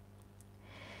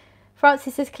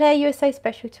 Francis says, Claire, you are so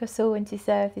special to us all and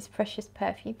deserve this precious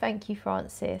perfume. Thank you,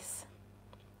 Francis.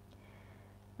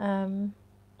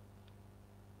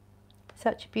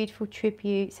 Such a beautiful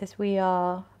tribute, says we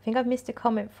are. I think I've missed a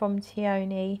comment from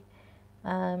Teone.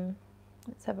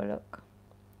 Let's have a look.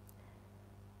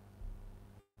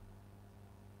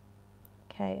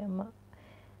 Okay,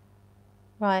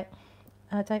 right.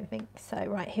 I don't think so.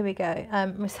 Right, here we go.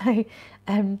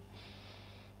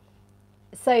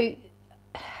 So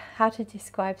how to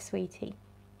describe Sweetie?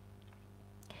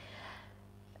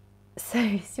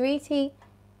 So Sweetie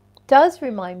does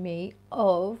remind me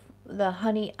of the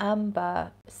honey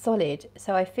amber solid,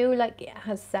 so I feel like it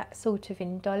has that sort of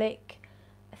indolic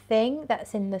thing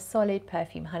that's in the solid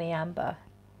perfume honey amber,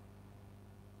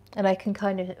 and I can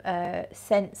kind of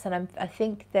sense, and I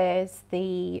think there's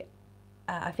the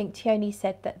I think Teone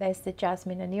said that there's the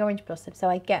jasmine and the orange blossom, so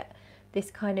I get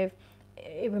this kind of,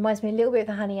 it reminds me a little bit of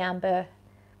the honey amber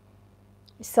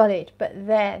solid, but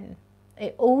then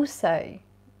it also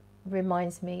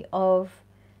reminds me of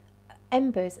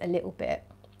embers a little bit.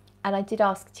 And I did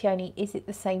ask Teone, is it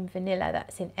the same vanilla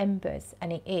that's in embers?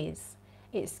 And it is.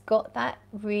 It's got that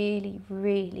really,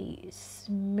 really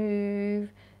smooth,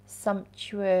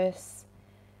 sumptuous,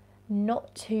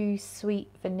 not too sweet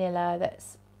vanilla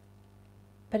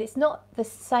but it's not the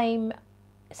same.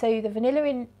 So the vanilla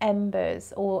in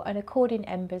embers, or an accord in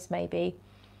embers maybe,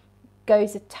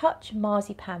 goes a touch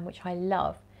marzipan, which I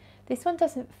love. This one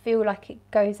doesn't feel like it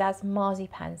goes as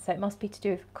marzipan, so it must be to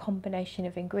do with a combination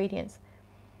of ingredients.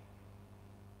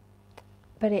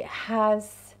 But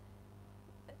it's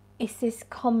this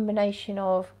combination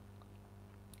of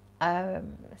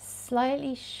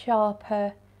slightly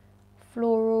sharper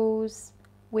florals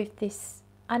with this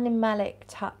animalic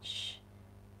touch.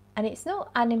 And it's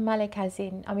not animalic as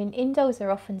in, I mean, indoles are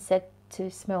often said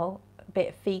to smell a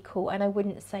bit fecal, and I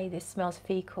wouldn't say this smells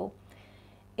fecal.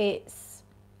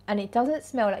 And it doesn't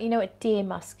smell like, you know, a deer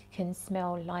musk can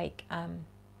smell like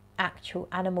actual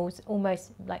animals,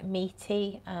 almost like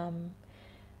meaty, and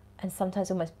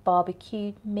sometimes almost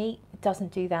barbecued meat. It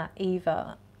doesn't do that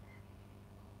either.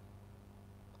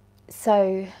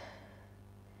 So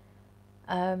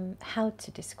how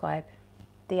to describe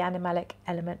the animalic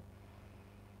element?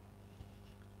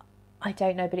 I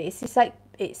don't know, but it's just like,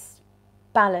 it's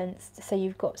balanced. So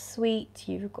you've got sweet,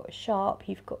 you've got sharp,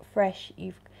 you've got fresh,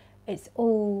 it's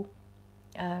all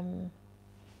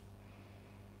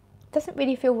doesn't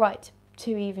really feel right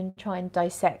to even try and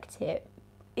dissect it.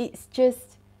 It's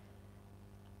just,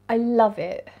 I love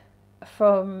it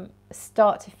from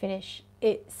start to finish.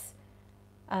 It's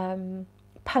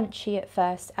punchy at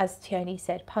first, as Teone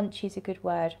said. Punchy is a good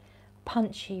word.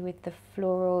 Punchy with the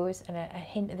florals and a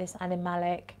hint of this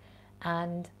animalic,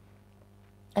 and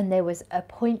there was a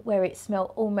point where it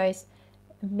smelled almost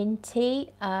minty,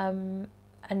 and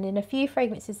in a few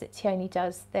fragrances that Teone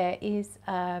does, there is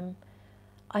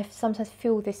I sometimes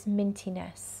feel this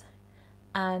mintiness,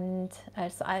 and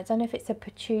so I don't know if it's a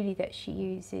patchouli that she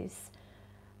uses.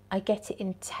 I get it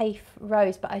in Tafe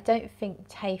Rose, but I don't think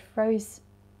Tafe Rose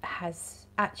has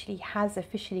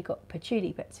officially got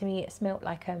patchouli, but to me it smelled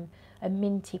like a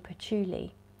minty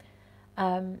patchouli.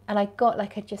 And I got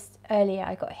just earlier,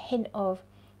 I got a hint of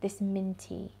this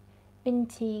minty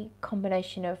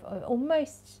combination of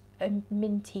almost a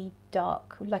minty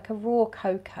dark, like a raw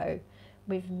cocoa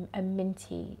with a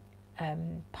minty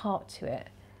part to it.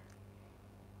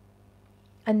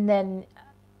 And then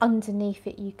underneath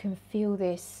it you can feel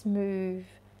this smooth,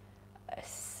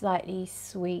 slightly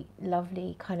sweet,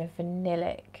 lovely kind of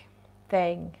vanillic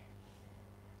thing.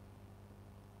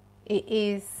 It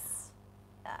is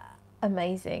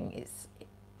amazing.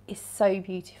 It's so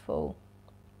beautiful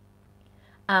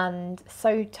and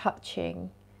so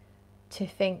touching to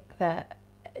think that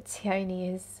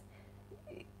Teone has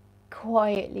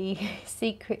quietly,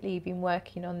 secretly been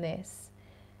working on this,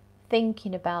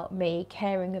 thinking about me,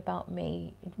 caring about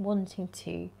me, wanting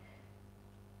to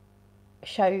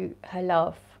show her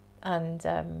love. And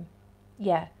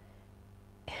yeah,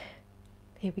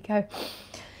 here we go.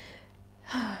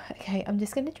 Okay, I'm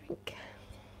just going to drink.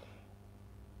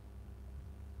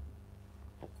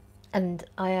 And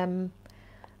I am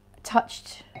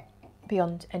touched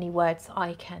beyond any words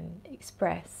I can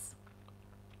express.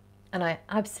 And I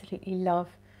absolutely love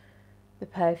the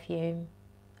perfume,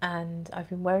 and I've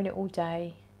been wearing it all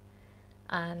day,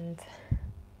 and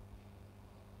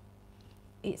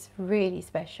it's really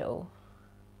special.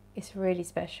 It's really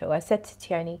special. I said to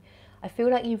Teone, I feel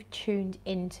like you've tuned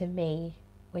into me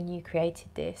when you created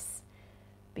this,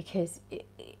 because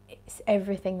it's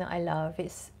everything that I love.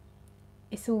 It's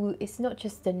not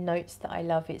just the notes that I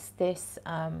love, it's this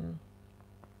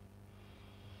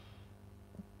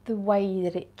the way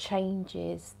that it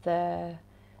changes, the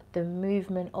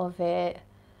movement of it,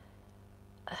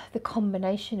 the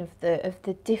combination of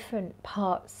the different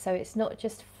parts. So it's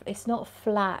not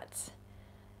flat.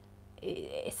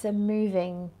 It's a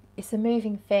moving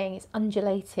thing. It's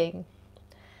undulating,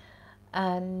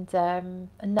 and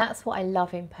that's what I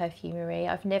love in perfumery.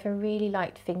 I've never really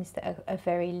liked things that are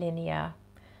very linear,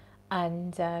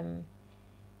 and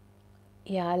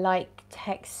yeah, I like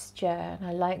texture, and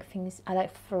I like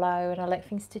flow, and I like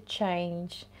things to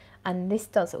change. and this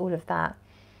does all of that.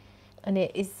 And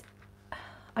it is,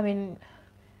 I mean,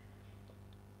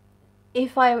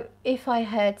 if I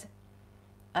had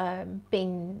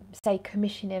been, say,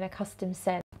 commissioning a custom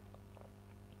scent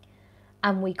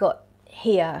and we got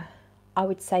here, I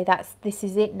would say this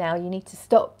is it now, you need to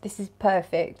stop, this is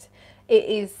perfect. It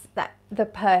is the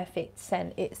perfect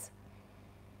scent. It's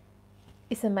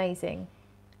amazing.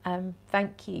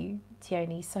 Thank you,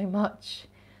 Teone, so much.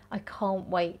 I can't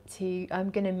wait to, I'm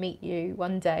going to meet you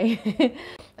one day.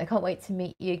 I can't wait to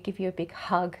meet you, give you a big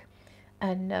hug,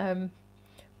 and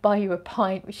buy you a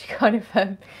pint, which kind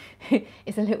of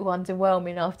is a little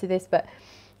underwhelming after this, but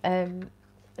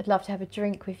I'd love to have a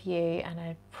drink with you and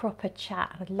a proper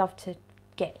chat. I'd love to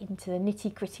get into the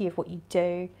nitty gritty of what you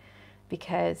do,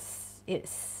 because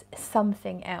it's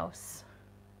something else.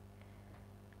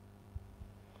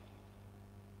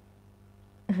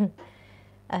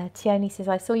 Teone says,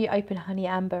 I saw you open Honey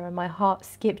Amber and my heart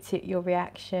skipped at your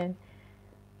reaction.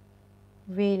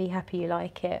 Really happy you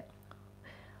like it.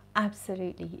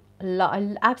 Absolutely,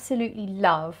 I absolutely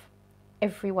love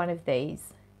every one of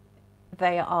these.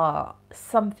 They are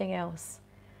something else.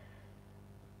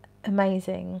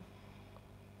 Amazing.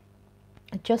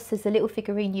 Just as the little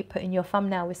figurine you put in your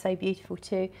thumbnail was so beautiful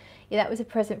too. Yeah, that was a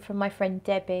present from my friend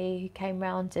Debbie, who came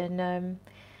round and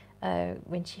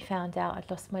when she found out I'd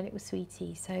lost my little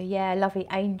sweetie. So yeah, lovely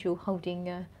angel holding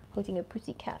a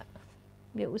pussycat,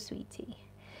 little sweetie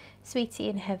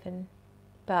in heaven.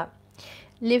 But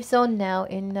lives on now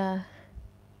in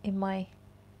my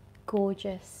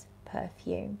gorgeous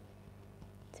perfume.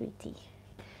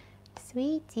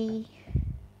 Sweetie.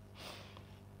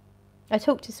 I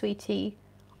talk to Sweetie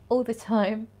all the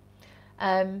time.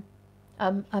 I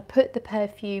put the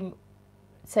perfume,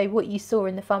 so what you saw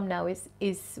in the thumbnail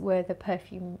is where the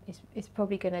perfume is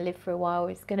probably going to live for a while.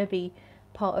 It's going to be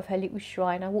part of her little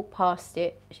shrine. I walk past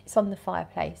it, it's on the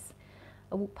fireplace.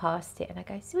 I walk past it and I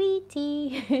go,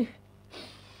 Sweetie.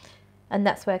 And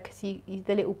that's where, because the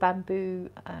little bamboo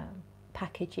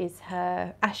package is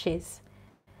her ashes.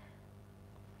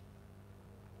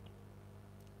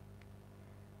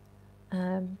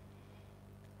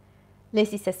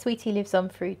 Lizzie says, Sweetie lives on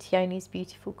through Teone's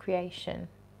beautiful creation.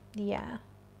 Yeah.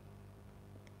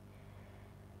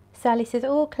 Sally says,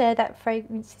 oh Claire, that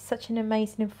fragrance is such an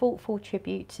amazing and thoughtful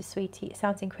tribute to Sweetie. It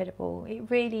sounds incredible. It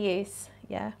really is.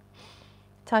 Yeah.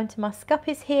 Time to Musk Up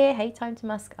is here. Hey, Time to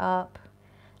Musk Up.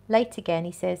 Late again,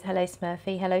 he says, hello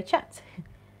Smurfy, hello chat.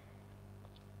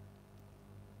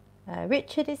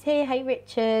 Richard is here. Hey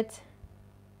Richard.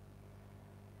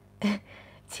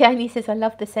 Teone says, I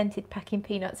love the scented packing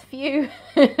peanuts. Phew.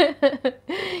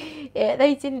 Yeah,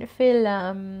 they didn't feel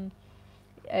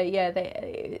yeah,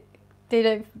 they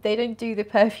don't do the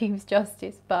perfumes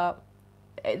justice, but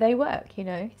they work, you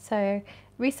know. So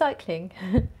recycling.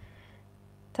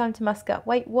 Time to Musk Up.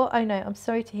 Wait, what? Oh no, I'm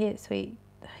sorry to hear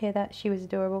that. She was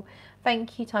adorable.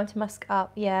 Thank you, Time to Musk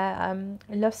Up. Yeah,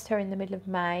 I lost her in the middle of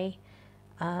May.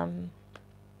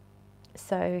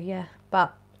 So yeah,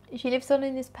 but she lives on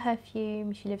in this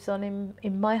perfume. She lives on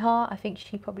in my heart. I think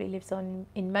she probably lives on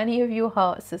in many of your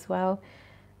hearts as well.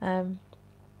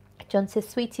 John says,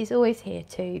 Sweetie's always here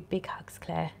too. Big hugs,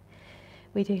 Claire.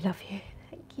 We do love you.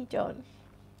 Thank you, John.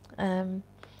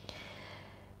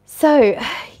 So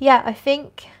yeah, I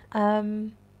think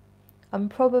I'm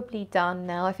probably done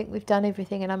now. I think we've done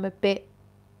everything and I'm a bit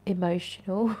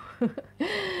emotional.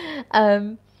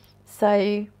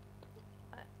 So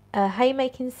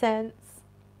haymaking scents.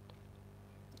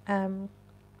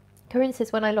 Corinne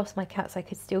says, when I lost my cats I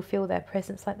could still feel their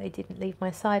presence, like they didn't leave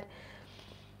my side.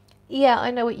 Yeah,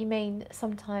 I know what you mean.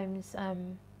 Sometimes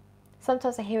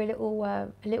sometimes I hear a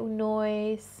little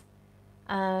noise,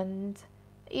 and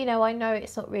you know, I know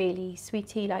it's not really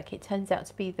Sweetie, like it turns out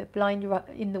to be the blind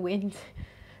in the wind,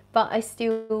 but I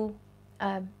still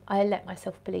I let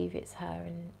myself believe it's her,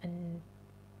 and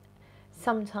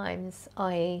sometimes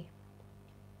I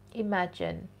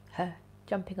imagine her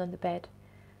jumping on the bed,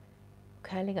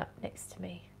 curling up next to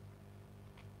me.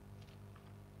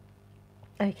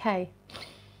 Okay.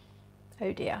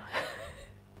 Oh dear.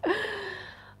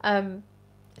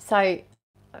 So I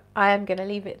am going to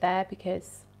leave it there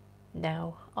because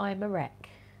now I'm a wreck.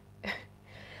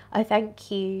 I thank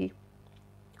you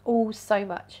all so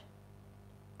much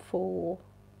for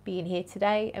being here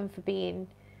today and for being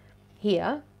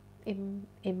here in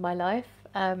my life.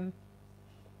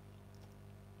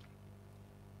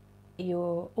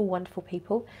 You're all wonderful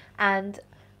people, and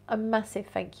a massive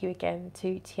thank you again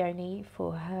to Teone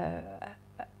for her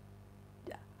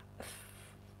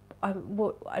I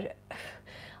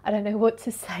don't know what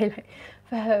to say, like,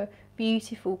 for her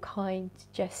beautiful, kind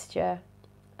gesture,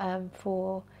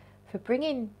 for for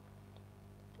bringing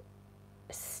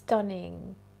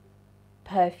stunning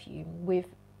perfume with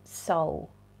soul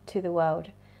to the world.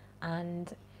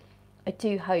 And I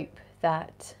do hope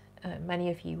that many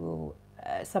of you will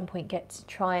at some point get to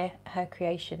try her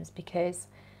creations, because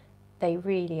they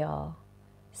really are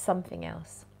something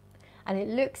else. And it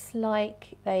looks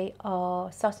like they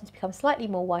are starting to become slightly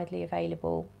more widely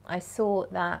available. I saw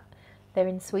that they're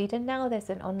in Sweden now. There's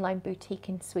an online boutique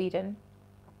in Sweden.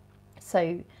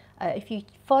 So if you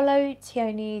follow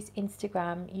Teone's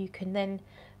Instagram, you can then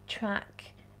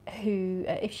track who,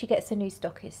 if she gets a new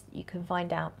stockist, you can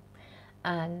find out.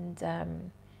 And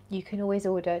you can always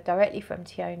order directly from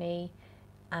Teone,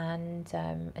 and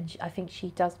I think she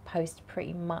does post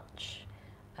pretty much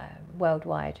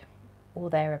worldwide or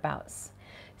thereabouts.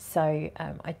 So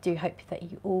I do hope that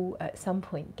you all at some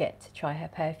point get to try her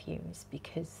perfumes,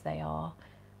 because they are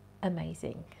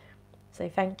amazing. So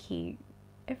thank you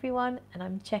everyone, and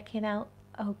I'm checking out.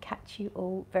 I'll catch you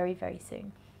all very, very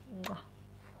soon. Mwah.